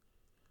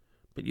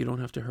 but you don't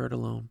have to hurt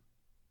alone.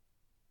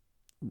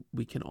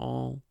 We can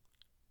all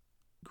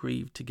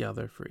grieve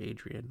together for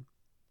Adrian.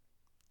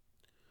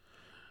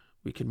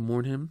 We can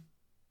mourn him.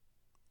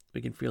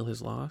 We can feel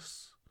his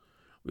loss.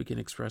 We can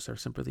express our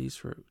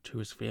sympathies to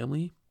his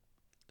family.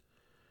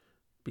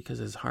 because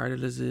as hard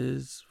as it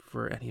is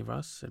for any of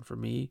us and for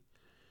me,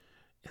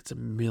 it's a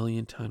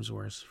million times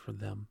worse for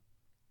them.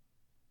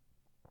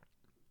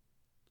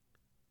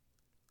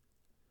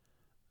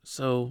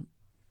 So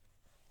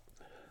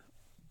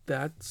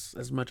that's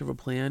as much of a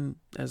plan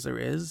as there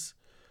is.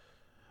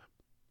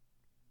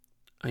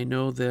 I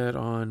know that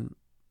on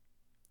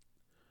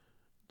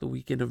the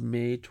weekend of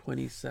May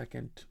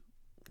 22nd,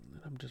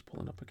 I'm just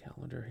pulling up a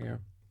calendar here.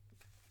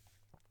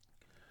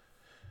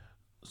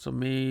 So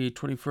May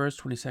 21st,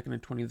 22nd,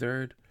 and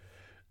 23rd,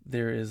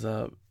 there is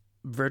a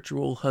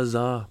virtual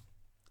huzzah.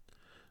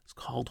 It's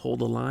called Hold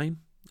the Line.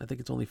 I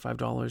think it's only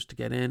 $5 to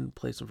get in,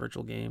 play some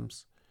virtual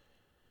games.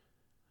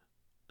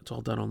 It's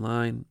all done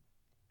online.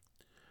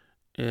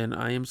 And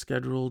I am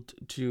scheduled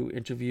to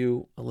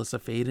interview Alyssa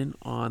Faden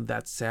on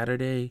that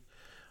Saturday.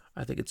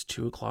 I think it's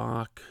 2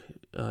 o'clock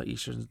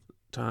Eastern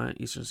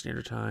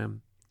Standard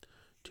Time,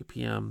 2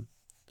 p.m.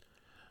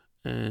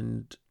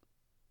 And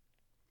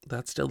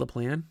that's still the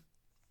plan.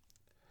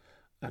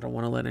 I don't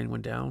want to let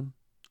anyone down.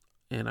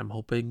 And I'm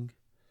hoping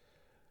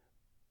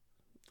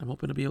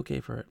to be okay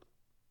for it.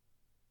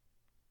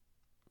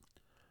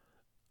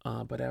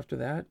 But after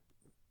that,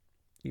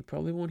 you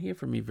probably won't hear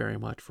from me very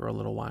much for a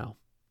little while.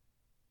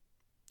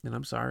 And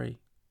I'm sorry.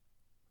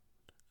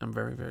 I'm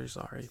very, very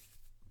sorry.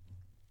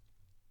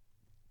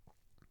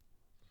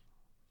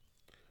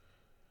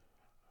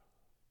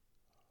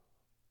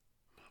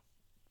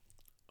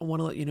 I want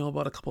to let you know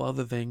about a couple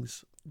other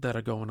things that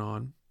are going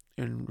on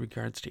in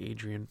regards to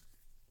Adrian.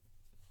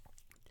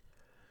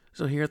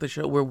 So here at the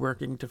show, we're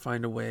working to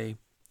find a way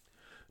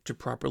to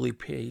properly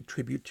pay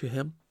tribute to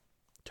him,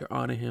 to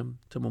honor him,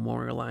 to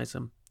memorialize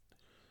him.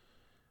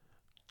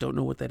 Don't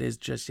know what that is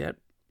just yet,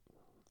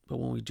 but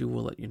when we do,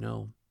 we'll let you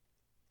know.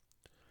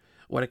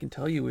 What I can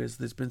tell you is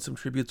there's been some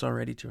tributes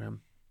already to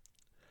him.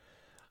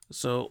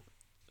 So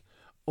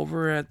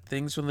over at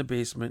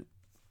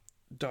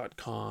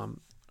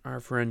thingsfromthebasement.com, our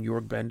friend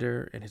Jorg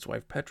Bender and his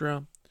wife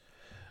Petra,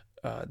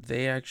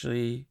 they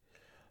actually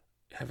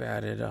have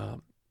added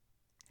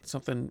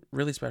something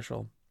really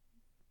special.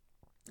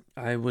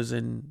 I was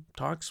in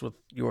talks with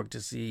Jorg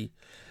to see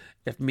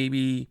if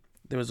maybe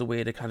there was a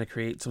way to kind of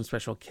create some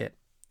special kit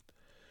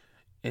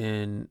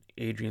in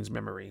Adrian's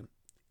memory.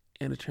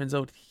 And it turns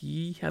out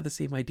he had the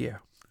same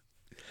idea.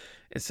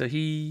 And so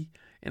he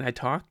and I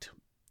talked,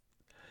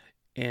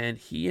 and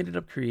he ended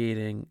up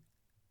creating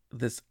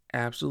this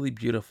absolutely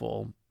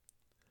beautiful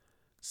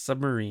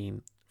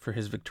submarine for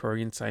his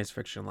Victorian science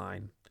fiction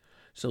line.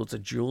 So it's a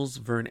Jules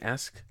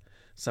Verne-esque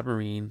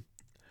submarine.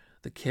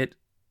 The kit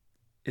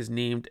is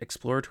named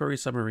Exploratory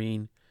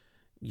Submarine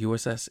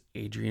USS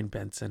Adrian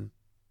Benson.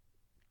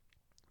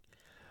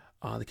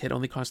 The kit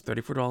only costs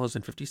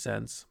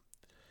 $34.50,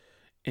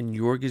 and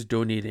Jorg is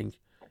donating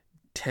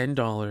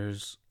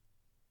 $10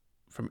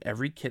 from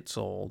every kit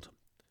sold,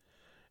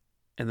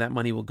 and that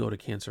money will go to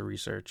cancer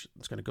research.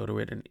 It's going to go to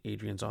it in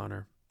Adrian's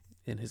honor,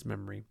 in his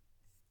memory.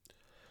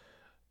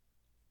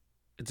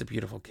 It's a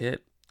beautiful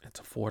kit. It's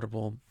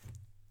affordable,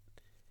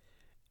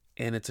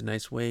 and it's a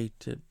nice way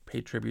to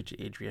pay tribute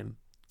to Adrian.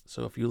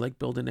 So if you like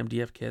building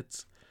MDF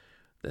kits,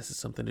 this is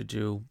something to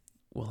do.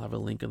 We'll have a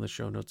link in the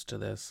show notes to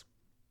this.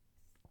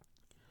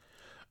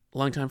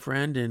 Longtime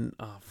friend and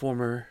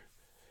former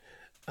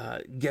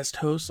guest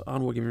host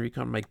on Wargaming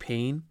Recon, Mike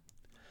Payne,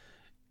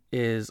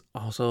 is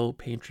also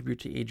paying tribute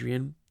to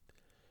Adrian.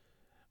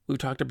 We've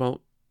talked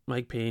about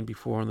Mike Payne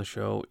before on the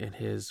show and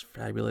his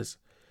fabulous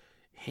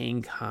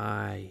Hang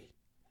High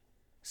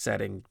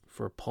setting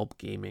for pulp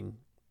gaming.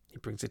 He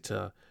brings it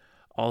to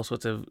all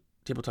sorts of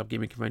tabletop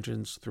gaming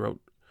conventions throughout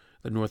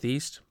the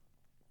Northeast.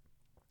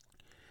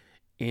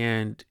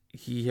 And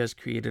he has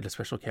created a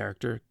special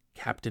character,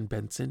 Captain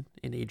Benson,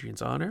 in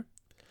Adrian's honor.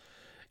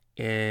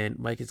 And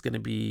Mike is going to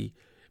be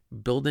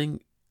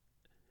building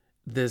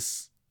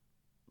this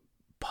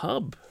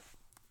pub.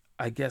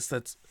 I guess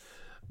that's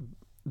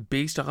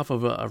based off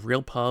of a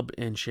real pub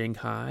in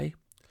Shanghai.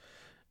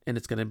 And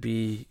it's going to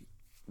be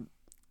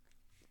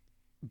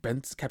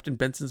Captain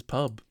Benson's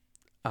Pub.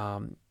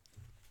 And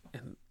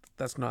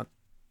that's not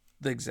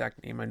the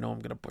exact name. I know I'm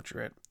going to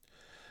butcher it.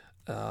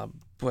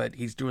 But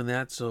he's doing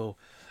that, so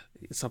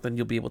it's something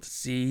you'll be able to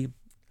see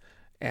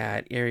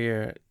at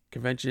area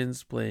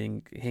conventions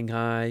playing Hang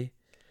High.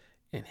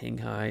 And Hang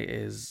High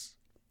is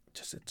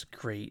just, it's a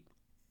great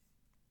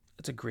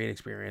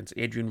experience.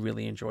 Adrian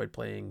really enjoyed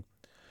playing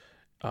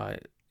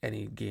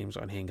any games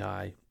on Hang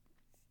High.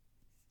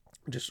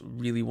 Just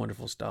really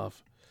wonderful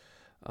stuff.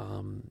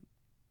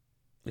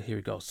 Here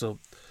we go. So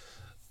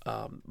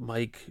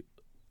Mike,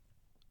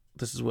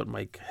 this is what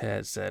Mike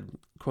has said.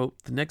 Quote,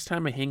 "The next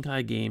time a Hang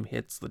High game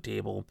hits the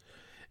table,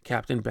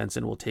 Captain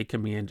Benson will take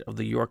command of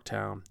the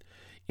Yorktown,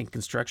 and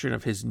construction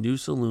of his new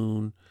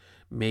saloon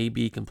may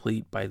be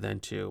complete by then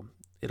too.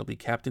 It'll be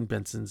Captain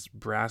Benson's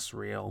brass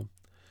rail.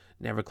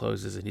 Never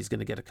closes, and he's going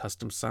to get a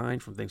custom sign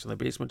from Things from the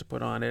Basement to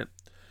put on it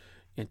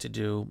and to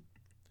do.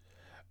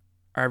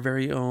 Our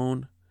very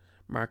own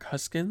Mark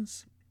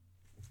Huskins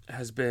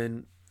has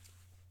been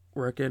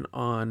working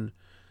on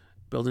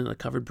building a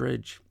covered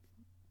bridge,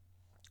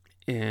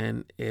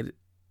 and it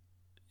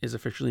is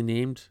officially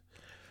named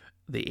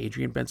the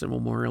Adrian Benson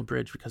Memorial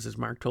Bridge because, as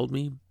Mark told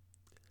me,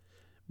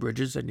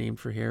 bridges are named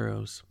for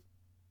heroes.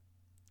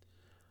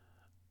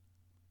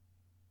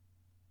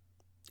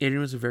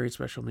 Adrian was a very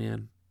special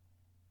man.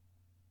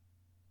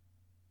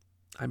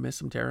 I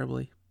miss him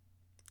terribly,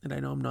 and I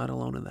know I'm not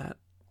alone in that.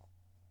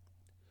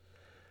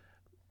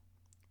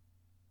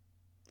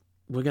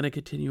 We're going to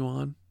continue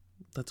on.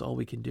 That's all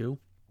we can do.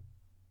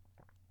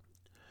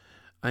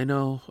 I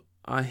know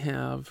I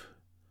have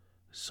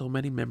so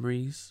many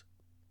memories,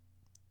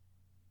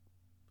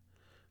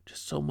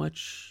 just so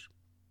much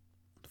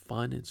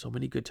fun and so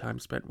many good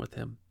times spent with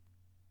him.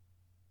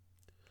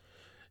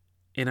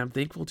 And I'm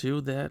thankful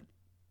too that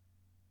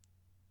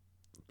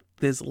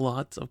there's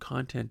lots of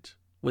content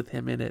with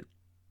him in it.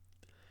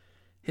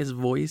 His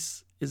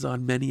voice is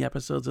on many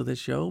episodes of this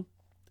show.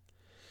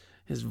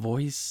 His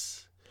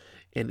voice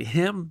and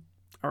him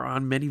are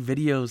on many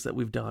videos that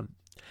we've done.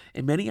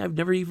 And many I've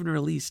never even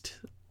released.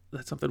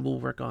 That's something we'll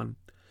work on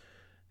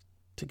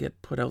to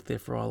get put out there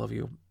for all of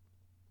you.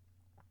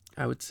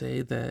 I would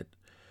say that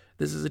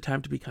this is a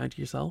time to be kind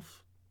to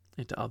yourself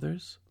and to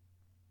others.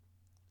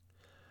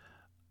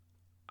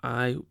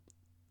 I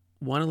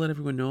want to let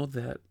everyone know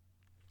that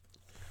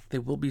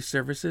there will be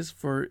services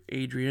for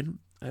Adrian.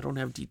 I don't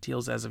have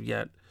details as of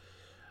yet.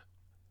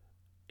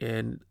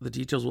 And the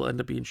details will end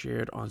up being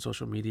shared on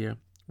social media.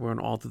 We're on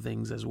all the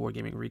things as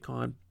Wargaming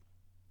Recon.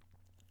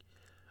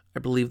 I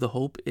believe the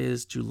hope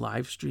is to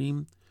live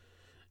stream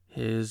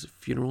his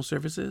funeral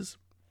services.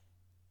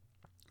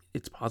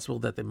 It's possible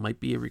that there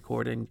might be a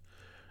recording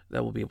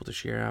that we'll be able to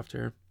share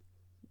after.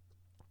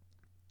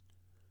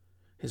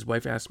 His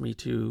wife asked me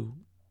to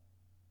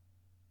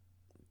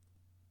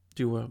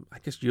do a, I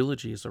guess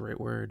eulogy is the right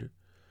word,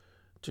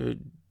 to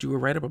do a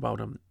write-up about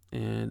him.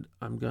 And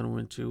I'm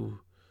going to,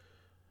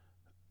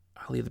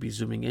 I'll either be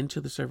zooming into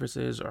the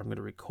services or I'm going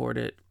to record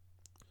it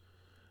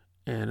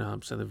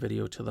and send the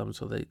video to them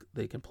so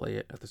they can play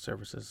it at the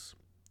services.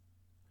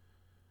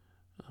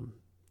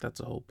 That's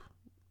a hope.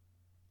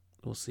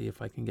 We'll see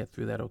if I can get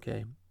through that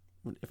okay.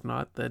 If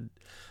not, then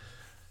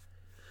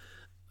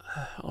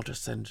I'll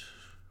just send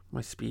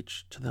my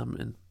speech to them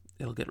and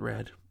it'll get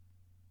read.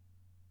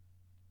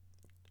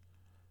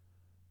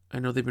 I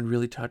know they've been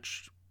really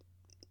touched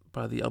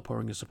by the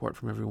outpouring of support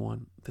from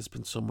everyone. There's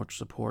been so much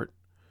support.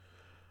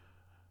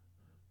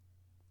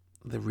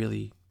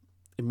 It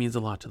means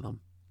a lot to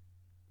them.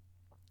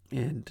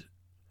 And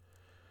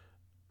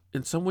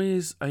in some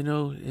ways, I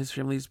know his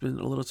family's been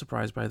a little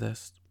surprised by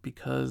this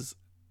because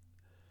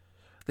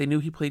they knew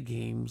he played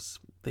games.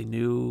 They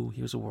knew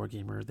he was a war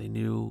gamer. They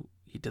knew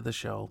he did the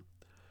show.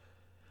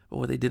 But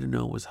what they didn't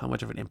know was how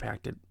much of an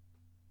impact it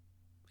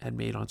had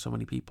made on so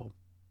many people.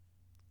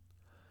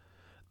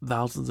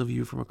 Thousands of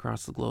you from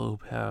across the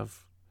globe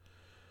have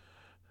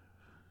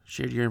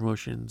shared your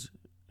emotions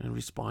and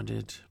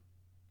responded,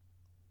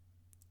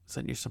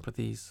 sent your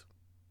sympathies.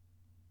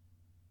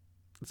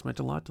 It's meant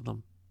a lot to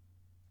them.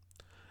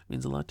 It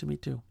means a lot to me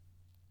too.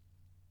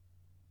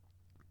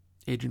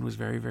 Adrian was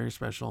very, very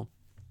special.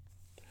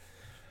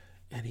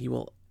 And he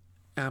will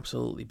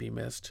absolutely be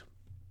missed.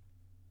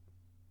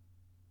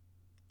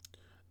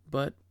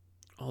 But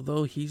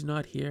although he's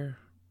not here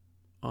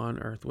on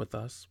Earth with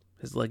us,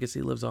 his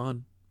legacy lives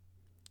on.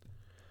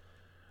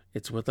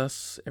 It's with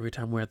us every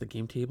time we're at the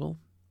game table.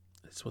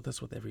 It's with us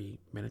with every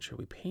miniature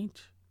we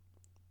paint.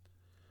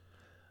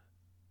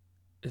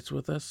 It's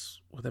with us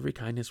with every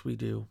kindness we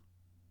do.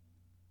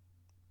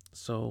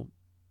 So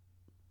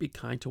be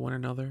kind to one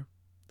another.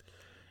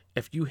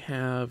 If you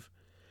have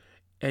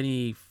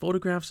any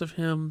photographs of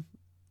him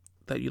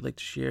that you'd like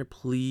to share,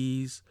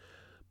 please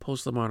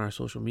post them on our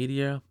social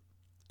media.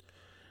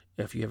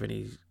 If you have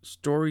any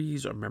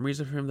stories or memories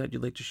of him that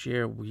you'd like to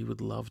share, we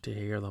would love to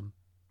hear them.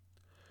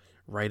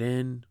 Write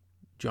in,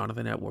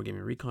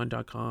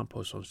 Jonathan@wargamingrecon.com,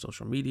 post on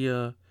social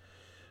media.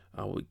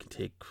 We can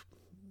take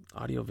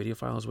audio, video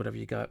files, whatever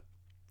you got.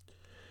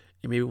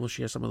 And maybe we'll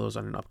share some of those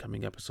on an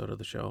upcoming episode of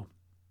the show.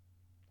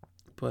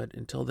 But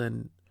until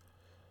then,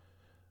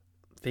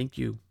 thank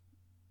you.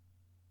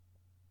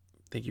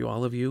 Thank you,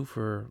 all of you,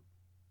 for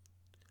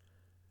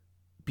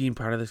being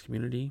part of this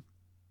community.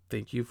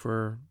 Thank you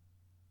for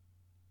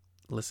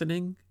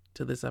listening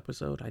to this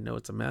episode. I know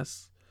it's a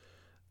mess.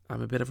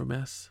 I'm a bit of a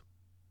mess.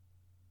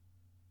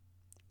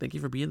 Thank you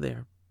for being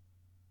there.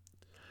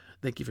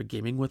 Thank you for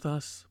gaming with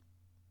us.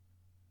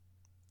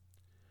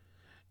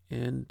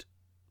 And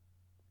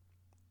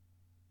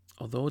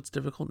although it's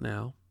difficult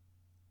now,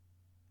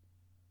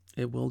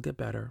 it will get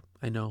better.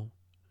 I know.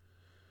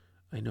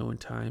 In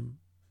time,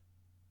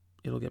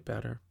 it'll get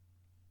better.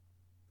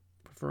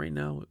 But for right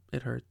now,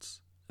 it hurts,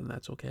 and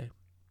that's okay.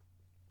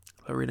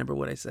 But remember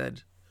what I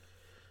said.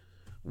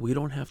 We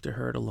don't have to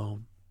hurt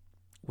alone.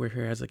 We're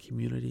here as a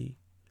community.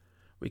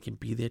 We can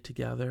be there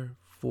together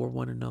for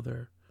one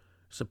another,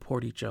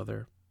 support each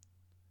other.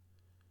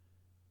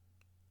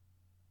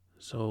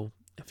 So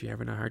if you're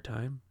having a hard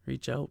time,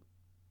 reach out.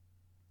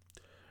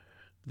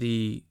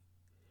 The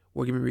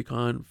Wargaming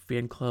Recon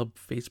Fan Club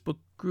Facebook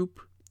group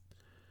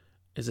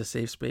is a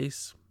safe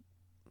space.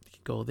 You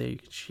can go there, you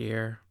can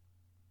share.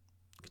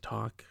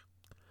 talk,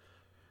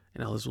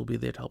 and others will be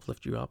there to help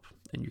lift you up,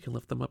 and you can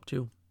lift them up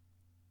too.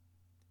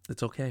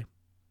 It's okay.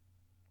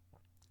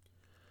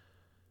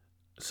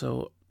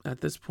 So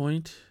at this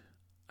point,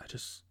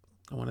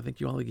 I want to thank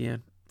you all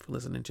again for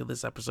listening to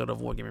this episode of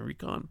Wargaming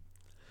Recon.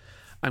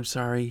 I'm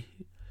sorry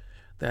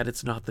that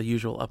it's not the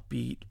usual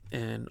upbeat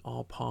and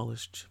all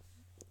polished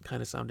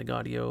kind of sounding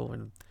audio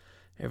and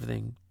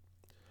everything.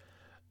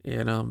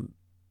 And I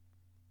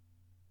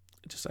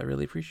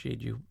really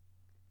appreciate you,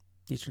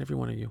 each and every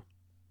one of you.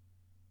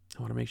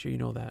 I want to make sure you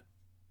know that.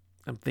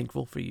 I'm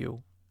thankful for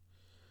you.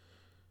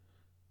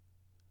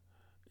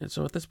 And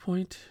so at this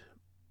point,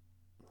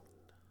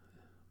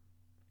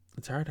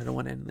 it's hard. I don't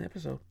want to end the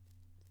episode.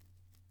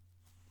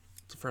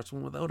 It's the first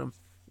one without him.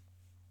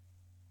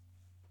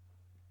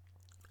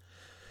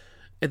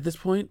 At this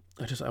point,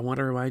 I want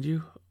to remind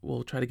you,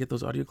 we'll try to get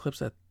those audio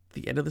clips at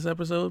the end of this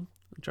episode.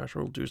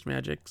 Joshua will do his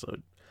magic, so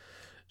it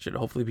should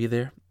hopefully be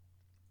there.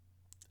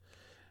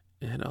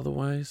 And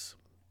otherwise,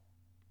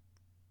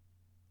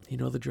 you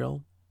know the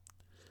drill.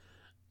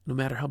 No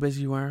matter how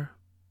busy you are,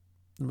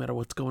 no matter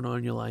what's going on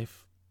in your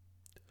life,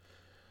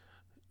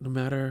 no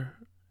matter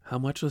how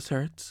much this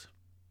hurts,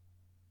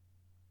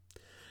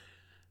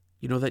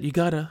 you know that you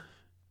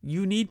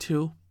need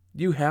to,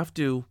 you have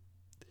to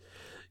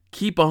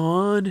keep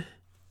on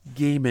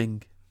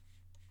gaming.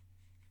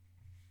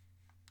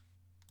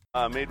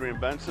 I'm Adrian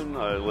Benson.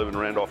 I live in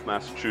Randolph,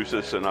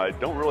 Massachusetts, and I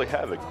don't really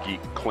have a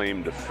geek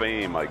claim to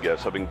fame, I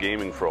guess. I've been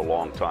gaming for a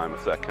long time,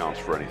 if that counts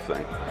for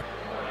anything.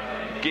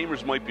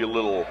 Gamers might be a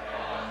little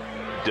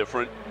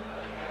different,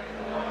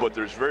 but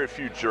there's very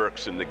few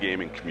jerks in the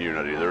gaming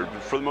community.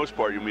 For the most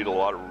part, you meet a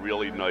lot of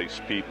really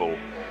nice people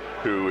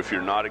who, if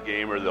you're not a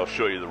gamer, they'll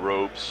show you the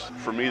ropes.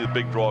 For me, the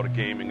big draw to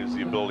gaming is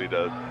the ability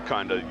to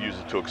kind of use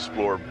it to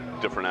explore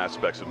different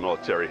aspects of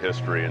military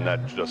history, and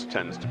that just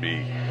tends to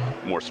be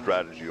more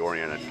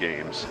strategy-oriented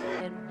games.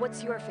 And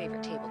what's your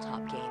favorite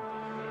tabletop game?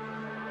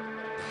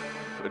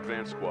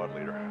 Advanced Squad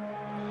Leader.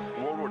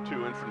 World War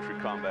II infantry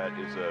combat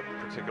is a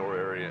particular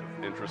area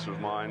of interest of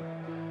mine,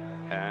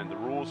 and the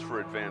rules for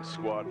Advanced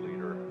Squad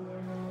Leader.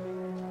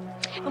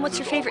 And what's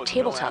your favorite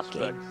tabletop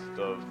game?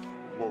 Of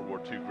World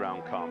War II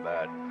ground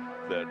combat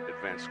that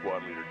Advanced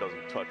Squad Leader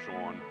doesn't touch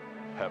on,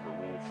 have a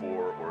rule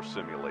for, or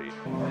simulate.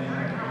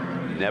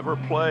 Never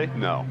play?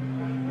 No,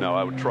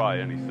 I would try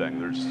anything.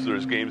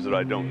 There's games that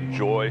I don't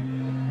enjoy,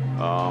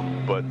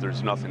 but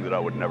there's nothing that I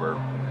would never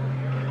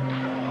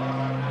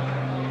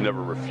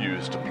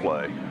refuse to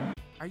play.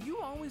 Are you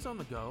always on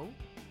the go?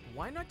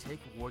 Why not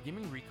take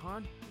Wargaming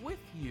Recon with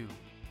you?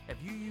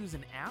 If you use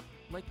an app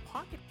like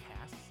Pocket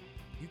Casts,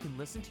 you can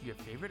listen to your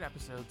favorite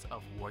episodes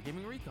of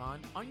Wargaming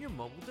Recon on your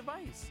mobile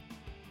device.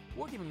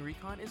 Wargaming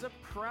Recon is a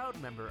proud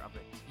member of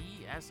the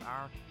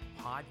TSR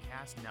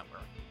Podcast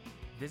Network.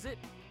 Visit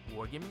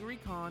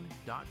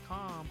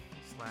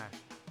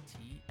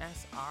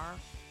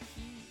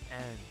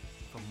wargamingrecon.com/TSRPN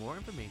for more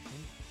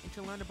information and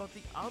to learn about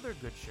the other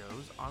good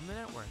shows on the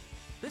network.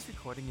 This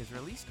recording is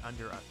released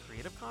under a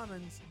Creative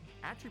Commons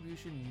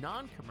Attribution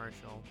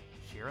Non-Commercial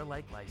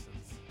Share-alike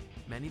license.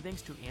 Many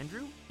thanks to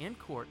Andrew and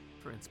Court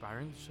for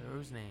inspiring the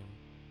show's name.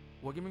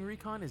 Wargaming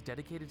Recon is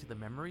dedicated to the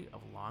memory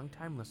of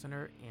longtime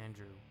listener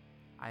Andrew.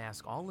 I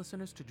ask all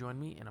listeners to join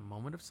me in a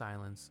moment of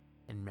silence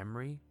in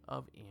memory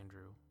of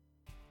Andrew.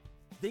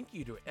 Thank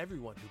you to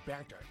everyone who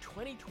backed our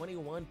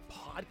 2021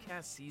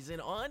 podcast season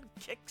on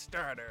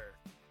Kickstarter.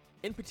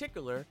 In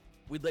particular,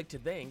 we'd like to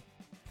thank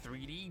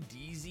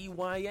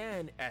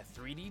 3DDZYN at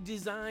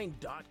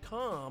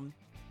 3ddesign.com,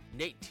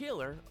 Nate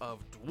Taylor of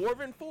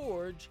Dwarven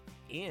Forge,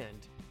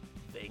 and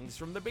Things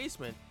from the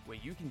Basement, where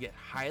you can get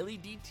highly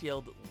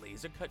detailed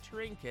laser cut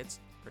terrain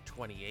kits for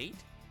 28,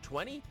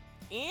 20,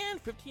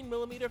 and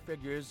 15mm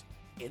figures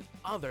and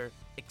other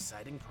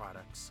exciting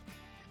products.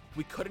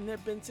 We couldn't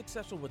have been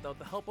successful without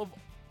the help of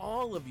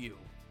all of you.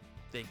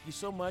 Thank you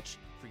so much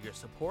for your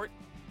support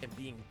and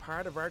being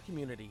part of our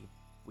community.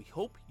 We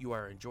hope you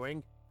are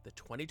enjoying the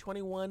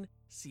 2021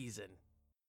 season.